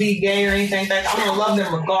be gay or anything. I'm going to love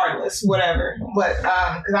them regardless, whatever. But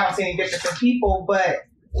because I don't see any difference in people. But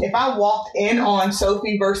if I walked in on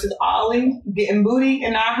Sophie versus Ollie getting booty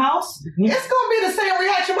in our house, it's going to be the same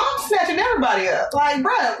reaction. I'm snatching everybody up. Like,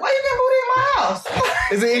 bruh, why you getting booty in my house?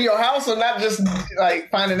 Is it in your house or not just like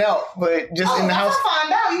finding out, but just in the house? If I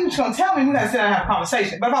find out, you just going to tell me. We're going to sit down and have a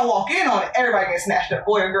conversation. But if I walk in on it, everybody gets snatched up,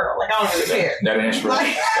 boy or girl. Like, I don't really care. That answer.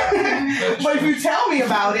 But if you tell me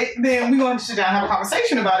about it, then we're going to sit down and have a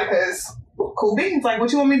conversation about it because cool beans. Like, what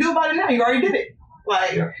you want me to do about it now? You already did it.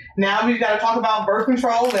 Like, now we got to talk about birth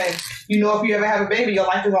control, and you know, if you ever have a baby, your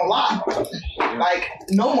life is on lock. Like,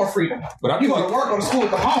 no more freedom. But you go to work, go to school,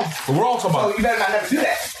 come home. But we're all talking about. So you better not never do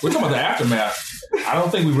that. We're talking about the aftermath. I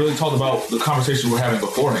don't think we really talked about the conversation we're having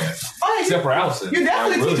beforehand. Except for Allison. You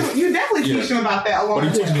definitely teach them about that. But you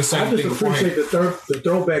teaching the same I just thing appreciate the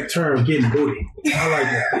throwback term, getting booty. I like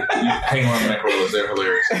that. Hang on, macros. They're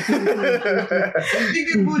hilarious. You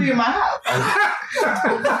get booty in my house.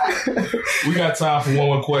 We got time for one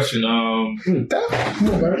more question.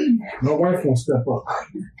 My wife won't step up.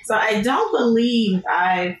 So I don't believe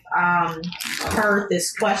I've heard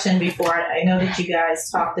this question before. I know that you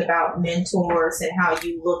guys talked about mentors and how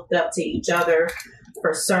you looked up to each other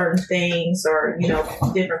for certain things or, you know,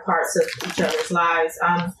 different parts of each other's lives.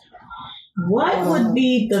 What would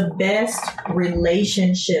be the best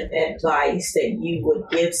relationship advice that you would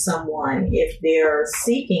give someone if they're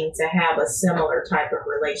seeking to have a similar type of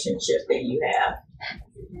relationship that you have?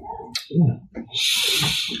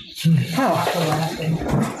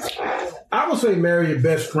 I would say marry your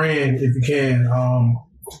best friend if you can,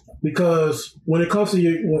 because when it comes to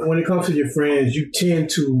your friends, you tend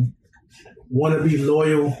to want to be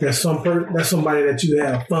loyal. That's somebody that you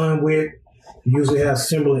have fun with. You usually have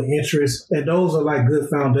similar interests, and those are like good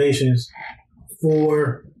foundations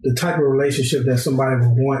for the type of relationship that somebody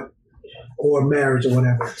would want, or marriage or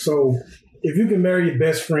whatever. So if you can marry your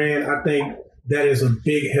best friend, I think that is a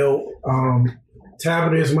big help.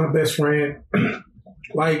 Tabitha is my best friend.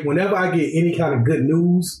 Like, whenever I get any kind of good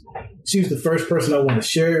news, she's the first person I want to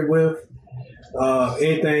share it with.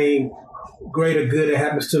 Anything great or good that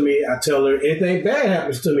happens to me, I tell her. Anything bad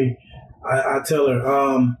happens to me, I tell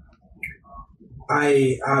her,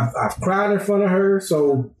 I've cried in front of her.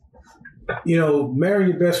 So, marrying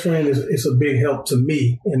your best friend is a big help to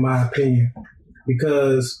me, in my opinion,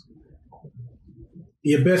 because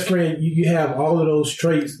your best friend, you have all of those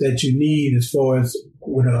traits that you need as far as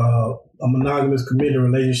with a monogamous, committed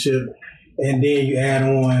relationship, and then you add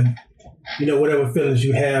on, whatever feelings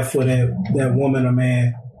you have for that woman or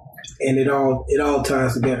man, and it all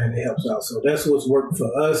ties together and it helps out. So that's what's worked for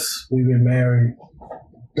us. We've been married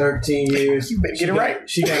 13 years. You better get it right.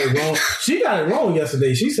 She got it wrong. She got it wrong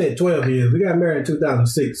yesterday. She said 12 years. We got married in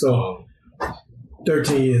 2006, so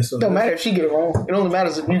 13 years. So don't matter if she get it wrong. It only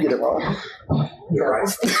matters if you get it wrong. You're right.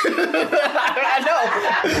 I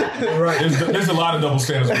know. You're right. There's a lot of double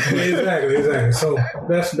standards. Exactly. So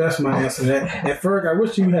that's my answer to that. And Ferg, I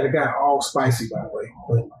wish you had got all spicy, by the way.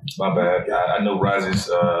 But my bad. I know Razi's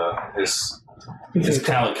his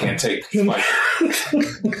talent can't take spicy.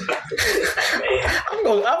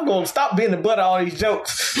 I'm gonna stop being the butt of all these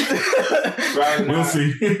jokes. Right, we'll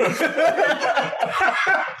see.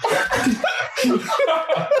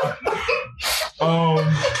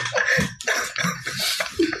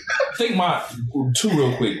 I think my two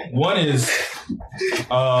real quick. One is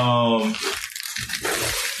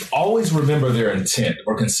always remember their intent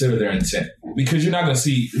or consider their intent, because you're not going to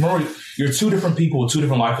see. Remember, you're two different people with two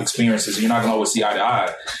different life experiences, and you're not going to always see eye to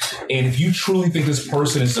eye. And if you truly think this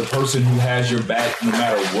person is the person who has your back no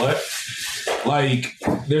matter what, like,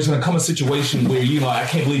 there's going to come a situation where I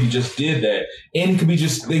can't believe you just did that. And it could be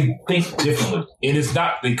just they think differently. And it's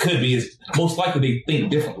not, they could be, it's most likely they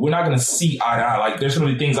think differently. We're not going to see eye to eye. Like, there's going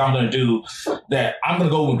to be things I'm going to do that I'm going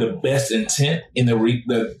to go with the best intent, and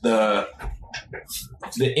the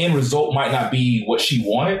end result might not be what she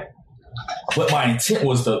wanted, but my intent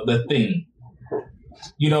was the thing.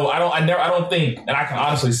 I don't think, and I can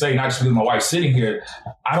honestly say, not just because my wife's sitting here,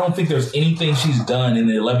 I don't think there's anything she's done in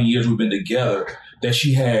the 11 years we've been together that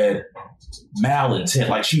she had malintent.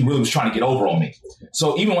 Like, she really was trying to get over on me.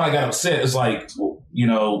 So even when I got upset, it's like,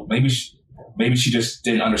 maybe she just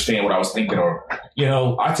didn't understand what I was thinking, or,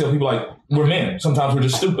 I tell people, like, we're men. Sometimes we're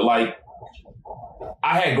just stupid. Like,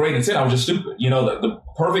 I had great intent. I was just stupid. The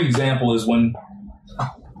perfect example is when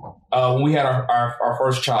we had our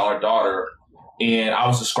first child, our daughter, and I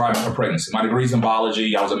was describing her pregnancy. My degree's in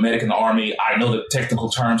biology. I was a medic in the Army. I know the technical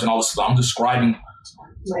terms and all this stuff. I'm describing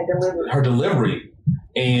her delivery.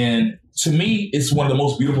 And to me, it's one of the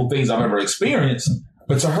most beautiful things I've ever experienced.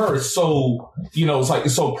 But to her, it's so,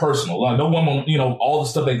 it's so personal. Like, no woman, all the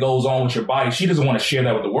stuff that goes on with your body, she doesn't want to share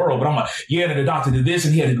that with the world. But I'm like, yeah, and the doctor did this,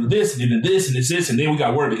 and he had to do this, and did this, and this, and then we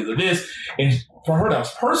got worried because of this. And for her, that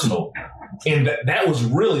was personal. And that was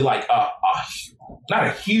really like not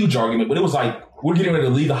a huge argument, but it was like, we're getting ready to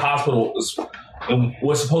leave the hospital and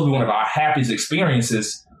what's supposed to be one of our happiest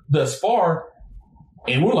experiences thus far.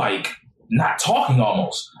 And we're like not talking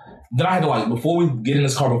almost. Then I had to, like, before we get in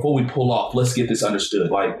this car, before we pull off, let's get this understood.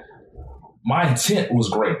 Like, my intent was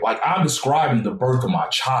great. Like, I'm describing the birth of my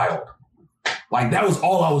child. Like, that was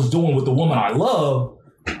all I was doing with the woman I love.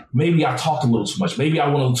 Maybe I talked a little too much. Maybe I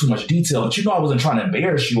went a little too much detail, but I wasn't trying to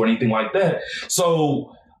embarrass you or anything like that.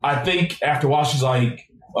 So I think after a while, she's like,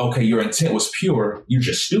 okay, your intent was pure. You're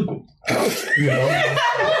just stupid.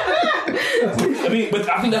 I mean, but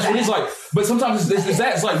I think that's what it's like. But sometimes it's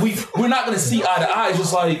that. It's like we're not going to see eye to eye. It's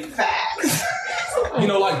just like,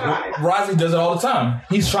 like Razi does it all the time.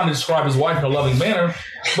 He's trying to describe his wife in a loving manner,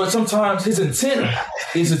 but sometimes his intent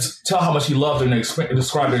is to tell how much he loved her and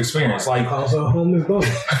describe their experience. Like, her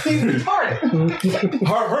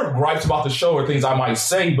gripes about the show are things I might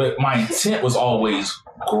say, but my intent was always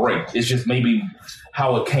great. It's just maybe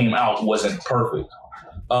how it came out wasn't perfect.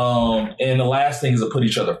 And the last thing is to put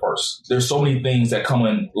each other first. There's so many things that come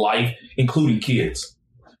in life, including kids,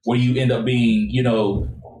 where you end up being,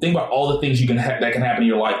 think about all the things that can happen in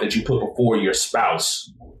your life that you put before your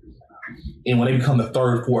spouse. And when they become the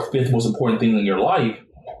third, fourth, fifth most important thing in your life,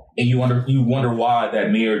 and you wonder why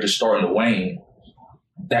that marriage is starting to wane,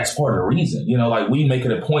 that's part of the reason. Like, we make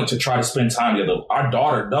it a point to try to spend time together. Our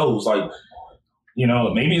daughter knows, like,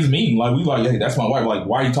 maybe it's me. Like, we like, hey, that's my wife. Like,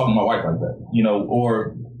 why are you talking to my wife like that?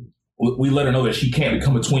 Or we let her know that she can't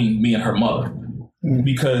come between me and her mother.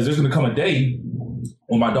 Because there's going to come a day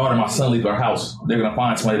when my daughter and my son leave our house, they're going to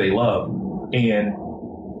find somebody they love, and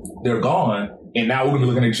they're gone. And now we're going to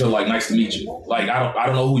be looking at each other like, nice to meet you. Like, I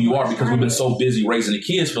don't know who you are, because we've been so busy raising the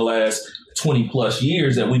kids for the last 20 plus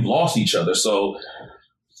years that we've lost each other. So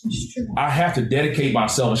I have to dedicate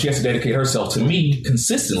myself, and she has to dedicate herself to me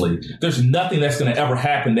consistently. There's nothing that's going to ever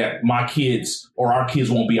happen that my kids or our kids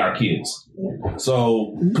won't be our kids.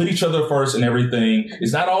 So put each other first and everything.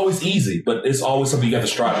 It's not always easy, but it's always something you got to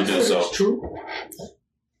strive to do. So It's true.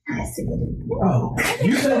 Oh,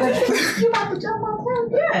 you said that? You about to jump on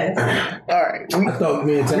too? Yes. All right. I thought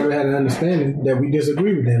me and Taylor had an understanding that we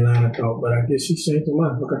disagree with that line of thought, but I guess she changed her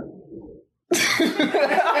mind. Okay.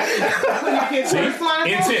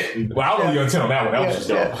 intent. Well, I don't know your intent on that one. That was just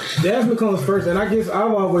dope. Jasmine comes first, and I guess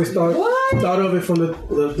I've always thought of it from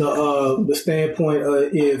the standpoint of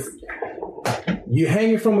if you're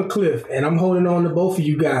hanging from a cliff and I'm holding on to both of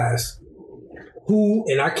you guys,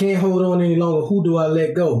 and I can't hold on any longer, who do I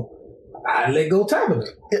let go? I let go Tabitha.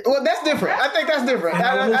 Well, that's different. I think that's different.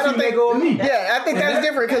 I don't think. Go of me. Yeah, I think that's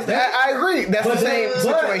different because I agree. That's the same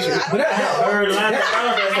situation. But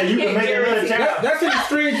you can make another child. that's an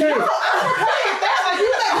extreme case.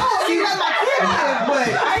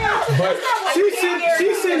 But she's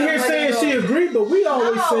sitting here saying she agreed, but we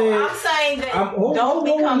always said. I'm saying that don't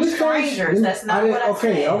become strangers. That's not what I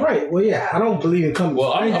said. Okay, all right. Well, yeah, I don't believe in coming.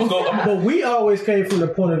 Well, but we always came from the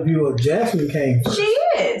point of view of Jasmine came from. She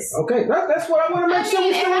is. Okay, that's what I want to make sure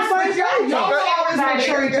we're still on the same page. Y'all always make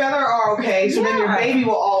sure each other are okay, so then your baby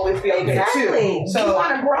will always be okay Exactly. too. So we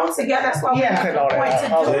want to grow together. That's why we point to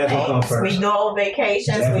do things. We go on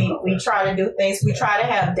vacations. We try to do things. We try to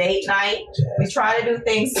have date night. We try to do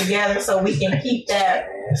things together so we can keep that.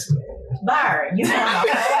 Byron, you know.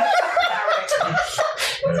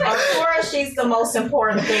 Of course, she's the most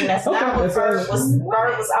important thing. That's not what Ferg was.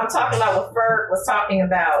 I'm talking about what Ferg was talking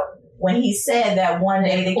about when he said that one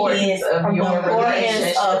day the kids of your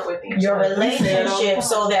relationship,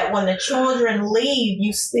 so that when the children leave,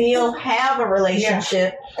 you still have a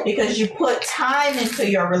relationship because you put time into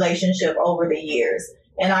your relationship over the years.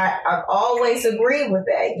 And I've always agreed with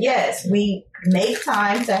that. Yes, we make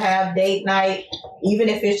time to have date night, even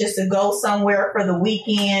if it's just to go somewhere for the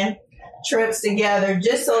weekend, trips together,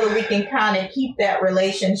 just so that we can kind of keep that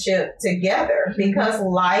relationship together, because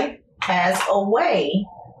life has a way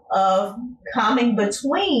of coming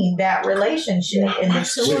between that relationship, and the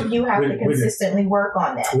two of you have to consistently work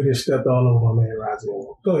on that. We just stepped all over my man, Razi.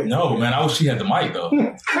 Go ahead. No, man, I wish she had the mic though.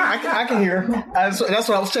 I can hear. That's what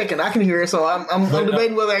I was checking. I can hear. So I'm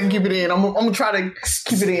debating whether I can keep it in. I'm gonna try to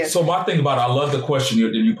keep it in. So my thing about it, I love the question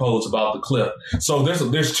you posed about the clip. So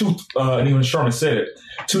there's two, and even Sherman said it,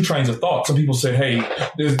 two trains of thought. Some people say, hey,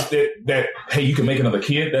 hey, you can make another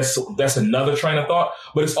kid. That's another train of thought.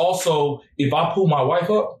 But it's also, if I pull my wife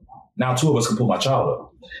up, now two of us can pull my child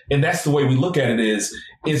up. And that's the way we look at it is,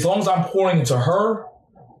 as long as I'm pouring into her,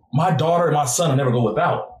 my daughter and my son will never go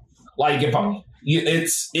without. Like if my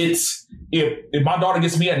daughter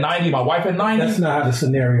gets me at 90, my wife at 90. That's not how the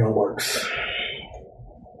scenario works.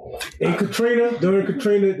 During Katrina,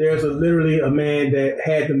 there's literally a man that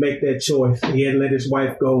had to make that choice. He had to let his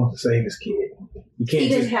wife go to save his kid. He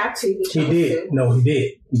didn't have to. He did. No, he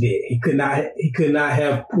did. He could not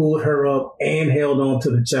have pulled her up and held on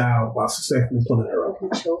to the child while successfully pulling her up. He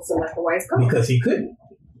chose to let the wife go. Because he couldn't.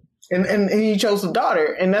 And he chose the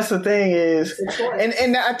daughter. And that's the thing is,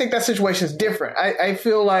 and I think that situation is different. I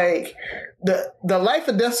feel like the life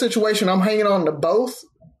or death situation, I'm hanging on to both.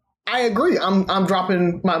 I agree. I'm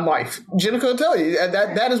dropping my wife. Jenica will tell you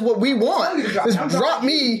that is what we want. Is drop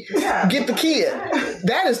me, get the kid.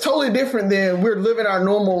 That is totally different than we're living our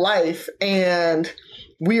normal life and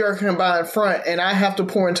we are combined front, and I have to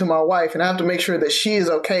pour into my wife, and I have to make sure that she is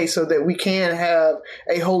okay so that we can have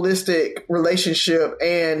a holistic relationship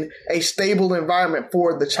and a stable environment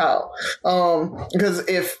for the child. Because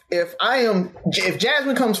if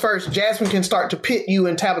Jasmine comes first, Jasmine can start to pit you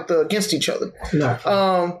and Tabitha against each other. That's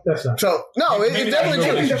not. So no, it's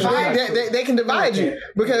definitely true. They can divide you,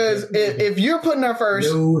 because if you're putting her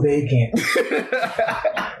first, no, they can't.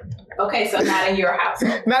 Okay, so not in your house.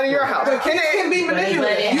 Not in your house. But kids can be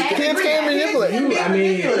manipulated. Kids can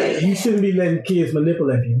manipulate. You shouldn't be letting kids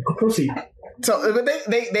manipulate you. Proceed. So, but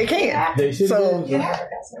they can. They should. So,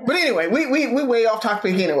 but anyway, we way off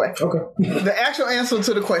topic anyway. Okay. The actual answer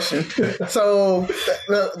to the question. So,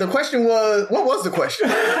 the question was, what was the question?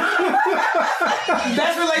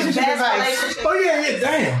 Best relationship advice. Oh yeah,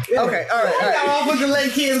 damn. Yeah. Okay, all right. Y'all supposed to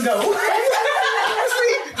let kids go. See.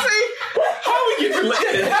 How we get to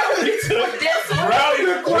Rowdy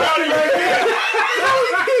right here.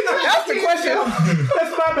 That's the question.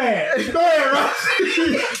 That's my bad. Go ahead, Ross.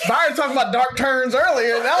 Byron talked about dark turns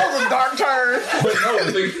earlier. That was a dark turn. But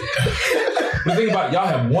no, the thing about it, y'all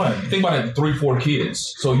have one. Think about it, 3-4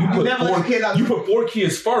 kids. So you put four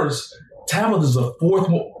kids first. Tabitha is the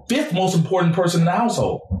fifth most important person in the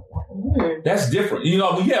household. That's different. You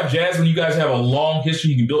know, when you have Jasmine, you guys have a long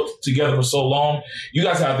history. You built together for so long. You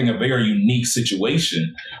guys have, I think, a very unique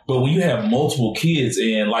situation. But when you have multiple kids,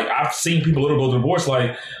 and like I've seen people little go through divorce,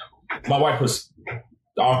 like my wife puts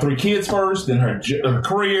all 3 kids first, then her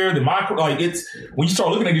career, then my like it's when you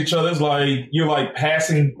start looking at each other, it's like you're like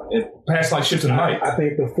passing like ships in the night. I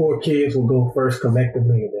think the 4 kids will go first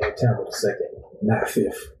collectively, and then Tamara second, not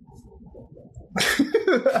 5th.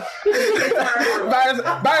 Byron's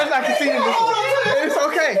not conceding this one. It's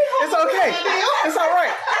okay. It's okay. It's all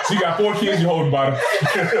right. So you got 4 kids you're holding by them.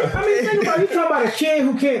 I mean, think about it. You talking about a kid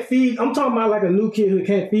who can't feed. I'm talking about like a new kid who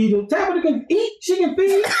can't feed. Tabitha can eat. She can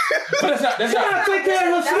feed. But that's not take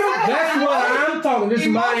care of herself. That's what I'm talking. This is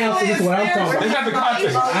my answer. This is what I'm talking about. That's not the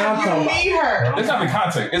context. I'm talking about. That's not the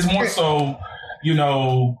context. It's more so, you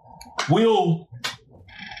know, we'll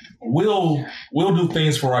do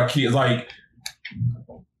things for our kids. Like,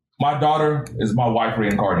 my daughter is my wife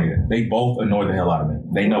reincarnated. They both annoy the hell out of me.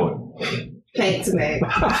 They know it. Thanks, man.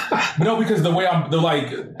 No, because the way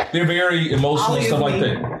they're very emotional and stuff like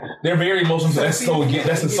that. They're very emotional. That's so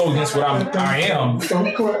against what I am.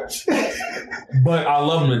 But I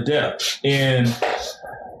love them to death. And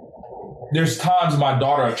there's times my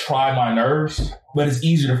daughter try my nerves, but it's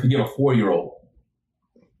easier to forgive a 4-year-old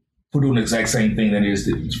for doing the exact same thing than it is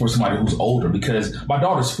for somebody who's older, because my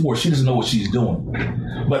daughter's 4, she doesn't know what she's doing.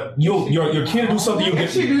 But your kid do something, you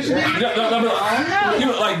get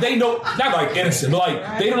like they know, not like innocent, but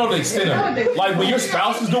like they don't know the extent of it. Like when your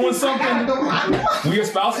spouse is doing something,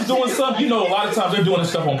 you know, a lot of times they're doing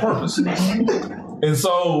this stuff on purpose. And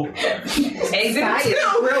so, Anyway,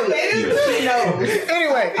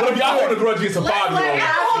 but if y'all hold a grudge against a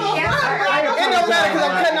 5-year-old, it don't matter because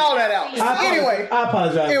I'm cutting all that out. Anyway, I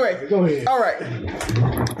apologize. Anyway, go ahead. All right.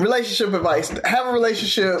 Relationship advice. Have a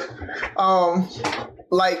relationship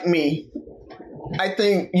like me. I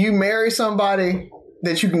think you marry somebody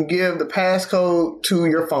that you can give the passcode to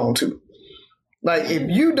your phone to. Like,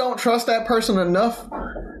 if you don't trust that person enough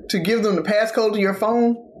to give them the passcode to your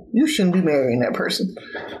phone, you shouldn't be marrying that person.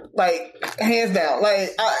 Like, hands down.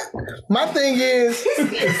 Like, my thing is...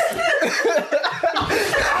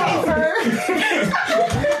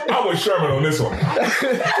 I was Sherman on this one.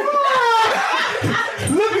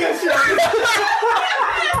 Look at Sherman.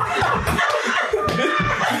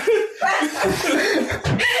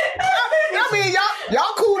 I mean,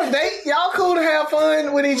 y'all cool to date. Y'all cool to have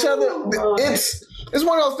fun with each other. It's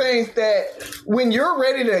one of those things that when you're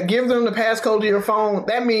ready to give them the passcode to your phone,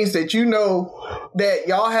 that means that you know that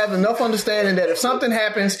y'all have enough understanding that if something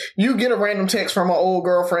happens, you get a random text from an old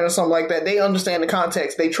girlfriend or something like that. They understand the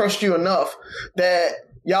context. They trust you enough that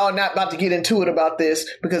y'all not about to get into it about this,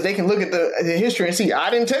 because they can look at the history and see,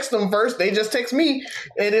 I didn't text them first. They just text me.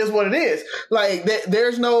 It is what it is. Like,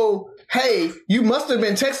 there's no... hey, you must have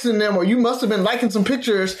been texting them or you must have been liking some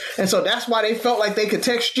pictures, and so that's why they felt like they could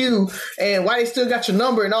text you and why they still got your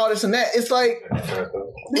number and all this and that. It's like,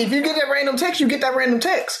 if you get that random text, you get that random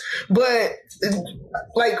text. But,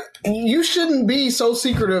 like, you shouldn't be so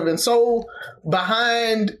secretive and so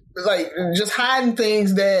behind, like, just hiding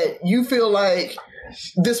things that you feel like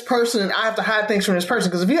this person, I have to hide things from this person.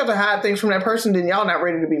 Because if you have to hide things from that person, then y'all not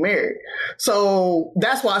ready to be married. So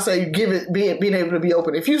that's why I say you give it being able to be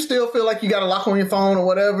open. If you still feel like you got a lock on your phone or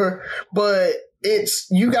whatever, but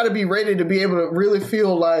you got to be ready to be able to really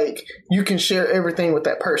feel like you can share everything with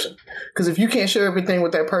that person. Because if you can't share everything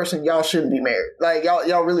with that person, y'all shouldn't be married. Like,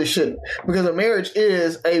 y'all really shouldn't. Because a marriage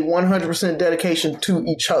is a 100% dedication to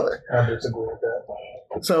each other. I disagree with that.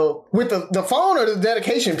 So, with the phone or the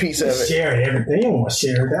dedication piece of it? Share everything. You don't want to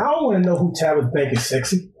share everything. I don't want to know who Tabitha think is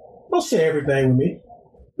sexy. Don't share everything with me.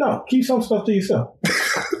 No, keep some stuff to yourself.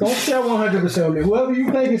 Don't share 100% with me. Whoever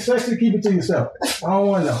you think is sexy, keep it to yourself. I don't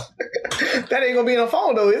want to know. That ain't gonna be on the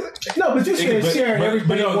phone though, is it? No, but you said sharing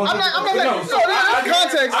everything. I'm not there's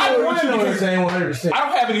context. I don't want to know what you're saying 100%. I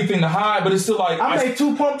don't have anything to hide, but it's still like I made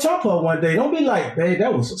 2 pump chump up one day. Don't be like, babe,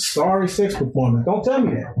 that was a sorry sex performance. Don't tell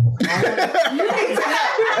me that. You need to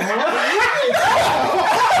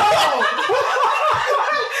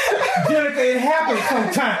Jennifer, it happens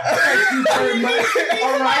sometimes. Thank you very much.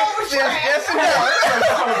 All right. Yes, it does.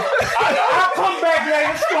 I'll come back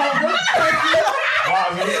later stronger. Thank you.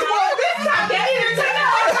 Well, this time, get here to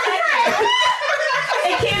know.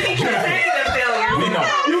 It can't be consecutive failure.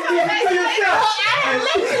 You keep it to yourself.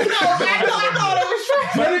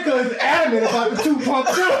 Jennifer is adamant about the 2 pump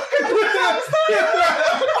jump.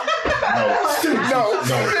 No.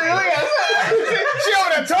 She over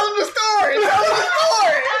there telling the story.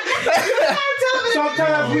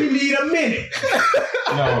 Sometimes we need a minute.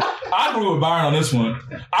 No, I agree with Byron on this one.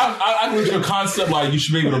 I agree with your concept, like you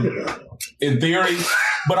should be able to, in theory,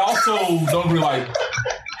 but also don't be like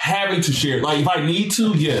having to share. Like if I need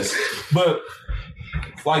to, yes, but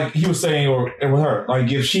like he was saying, or with her,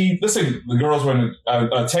 like if she, let's say the girls were in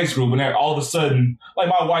a text group, and then all of a sudden, like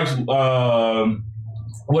my wife's,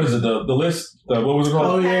 what is it, the list? What was it called?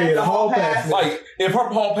 Oh yeah, the hall pass. Like if her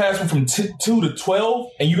hall pass went from 2 to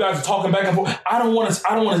 12, and you guys are talking back and forth, I don't want that.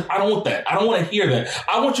 I don't want to hear that.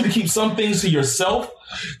 I want you to keep some things to yourself,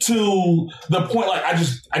 to the point like I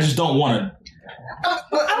just don't want to.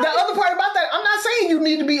 The other part about that, I'm not saying you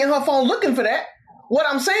need to be in her phone looking for that. What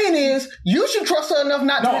I'm saying is, you should trust her enough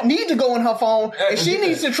not to need to go in her phone, and she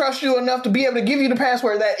needs to trust you enough to be able to give you the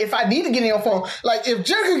password that if I need to get in your phone, like if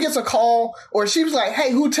Jerica gets a call or she was like,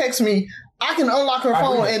 hey, who texts me? I can unlock her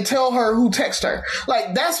phone and tell her who texted her.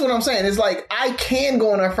 Like, that's what I'm saying. It's like, I can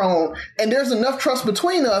go on her phone, and there's enough trust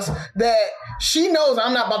between us that she knows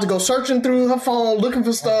I'm not about to go searching through her phone, looking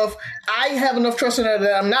for stuff. I have enough trust in her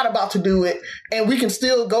that I'm not about to do it, and we can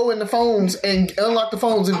still go in the phones and unlock the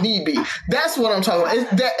phones if need be. That's what I'm talking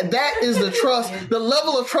about. That is the trust, the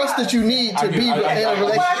level of trust that you need to be in a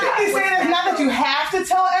relationship. What I think he's saying is not that you have to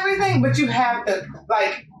tell everything, but you have to,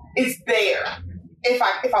 like, it's there. If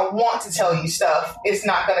I want to tell you stuff, it's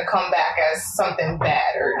not going to come back as something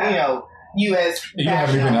bad or, you as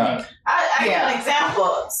haven't even I give an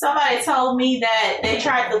example. Somebody told me that they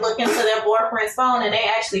tried to look into their boyfriend's phone, and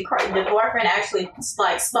the boyfriend actually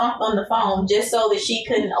like stomped on the phone just so that she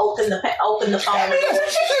couldn't open the phone. He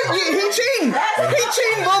cheating. He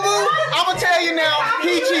cheating, boo boo. I'm gonna tell you now.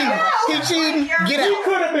 He cheating. He cheating. Get out. He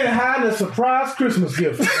could have been hiding a surprise Christmas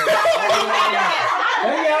gift.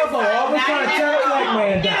 That also always trying to tell a black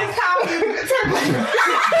man down.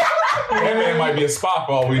 That man might be a spy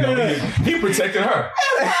for all we know. He protected her.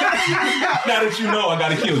 Now that you know, I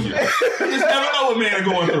gotta kill you. You just never know what men are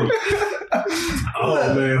going through.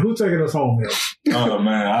 Oh man, who taking us home here? Oh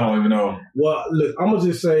man, I don't even know. Well, look, I'm gonna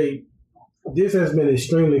just say this has been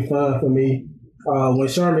extremely fun for me. When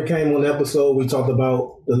Sherman came on the episode, we talked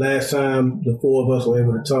about the last time the four of us were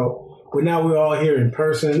able to talk. But now we're all here in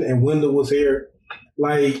person, and Wendell was here.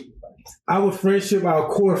 Like, our friendship, our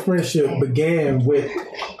core friendship began with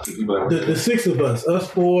the six of us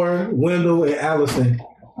four, Wendell and Allison.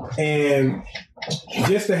 And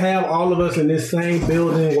just to have all of us in this same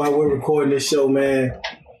building while we're recording this show, man,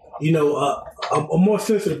 a more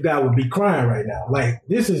sensitive guy would be crying right now. Like,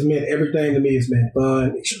 this has meant everything to me. It's been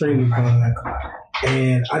fun, extremely fun.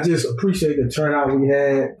 And I just appreciate the turnout we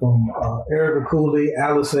had from Erica Cooley,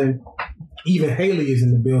 Allison, even Haley is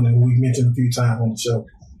in the building, who we've mentioned a few times on the show.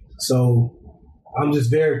 So I'm just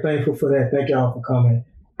very thankful for that. Thank y'all for coming.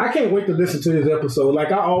 I can't wait to listen to this episode.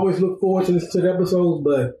 Like, I always look forward to listening to the episodes,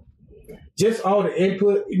 but just all the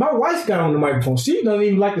input. My wife got on the microphone. She doesn't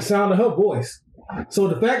even like the sound of her voice. So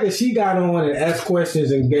the fact that she got on and asked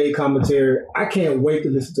questions and gave commentary, I can't wait to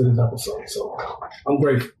listen to this episode. So I'm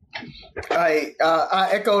grateful. I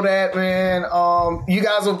echo that, man. You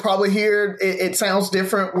guys will probably hear it sounds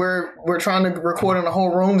different. We're trying to record in a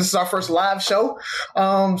whole room. This is our first live show,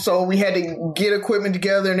 so we had to get equipment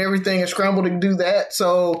together and everything and scramble to do that.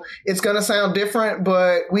 So it's gonna sound different,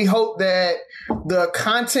 but we hope that the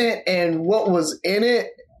content and what was in it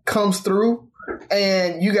comes through,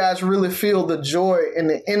 and you guys really feel the joy and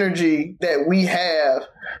the energy that we have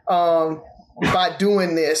by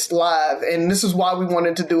doing this live. And this is why we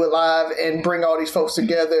wanted to do it live and bring all these folks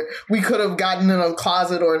together. We could have gotten in a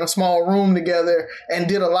closet or in a small room together and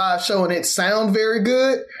did a live show and it sound very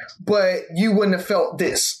good, but you wouldn't have felt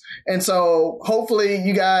this. And so hopefully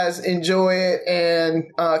you guys enjoy it and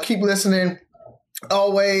keep listening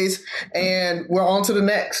always. And we're on to the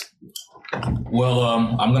next. Well,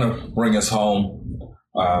 I'm going to bring us home.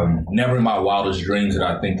 Never in my wildest dreams did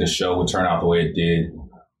I think the show would turn out the way it did.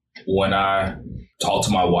 When I talked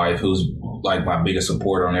to my wife, who's like my biggest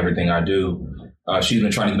supporter on everything I do, she's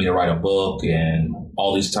been trying to get me to write a book and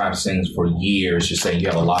all these types of things for years, just saying you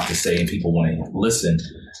have a lot to say and people want to listen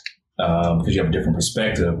because you have a different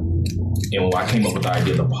perspective. And when I came up with the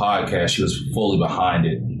idea of the podcast, she was fully behind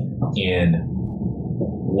it. And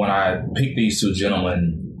when I picked these two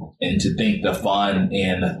gentlemen and to think the fun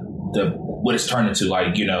and what it's turned into,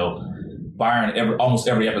 like, Byron, almost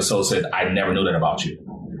every episode said, I never knew that about you.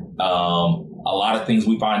 A lot of things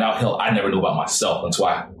we find out, hell, I never knew about myself until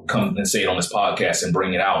I come and say it on this podcast and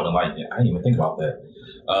bring it out. And like, I didn't even think about that.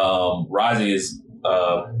 Razi is,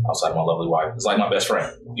 outside of my lovely wife, is like my best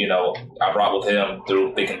friend. I've rocked with him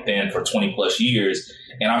through thick and thin for 20 plus years,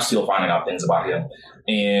 and I'm still finding out things about him.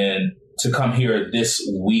 And to come here this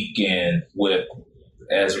weekend with,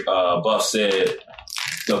 as Buff said,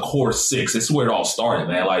 the core six, this is where it all started,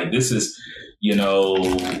 man. Like, this is,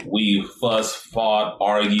 we fussed, fought,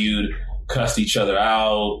 argued, cussed each other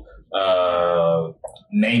out,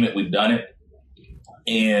 name it, we've done it.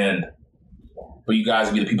 And for you guys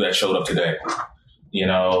to be the people that showed up today, you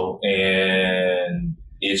know, and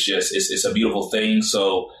it's just, it's a beautiful thing.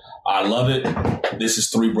 So I love it. This is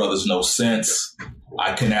Three Brothers No Sense.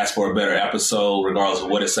 I couldn't ask for a better episode, regardless of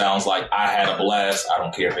what it sounds like. I had a blast. I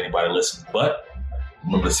don't care if anybody listens, but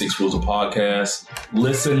remember the 6 Rules of Podcast.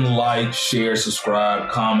 Listen, like, share, subscribe,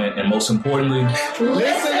 comment, and most importantly,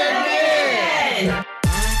 Listen again.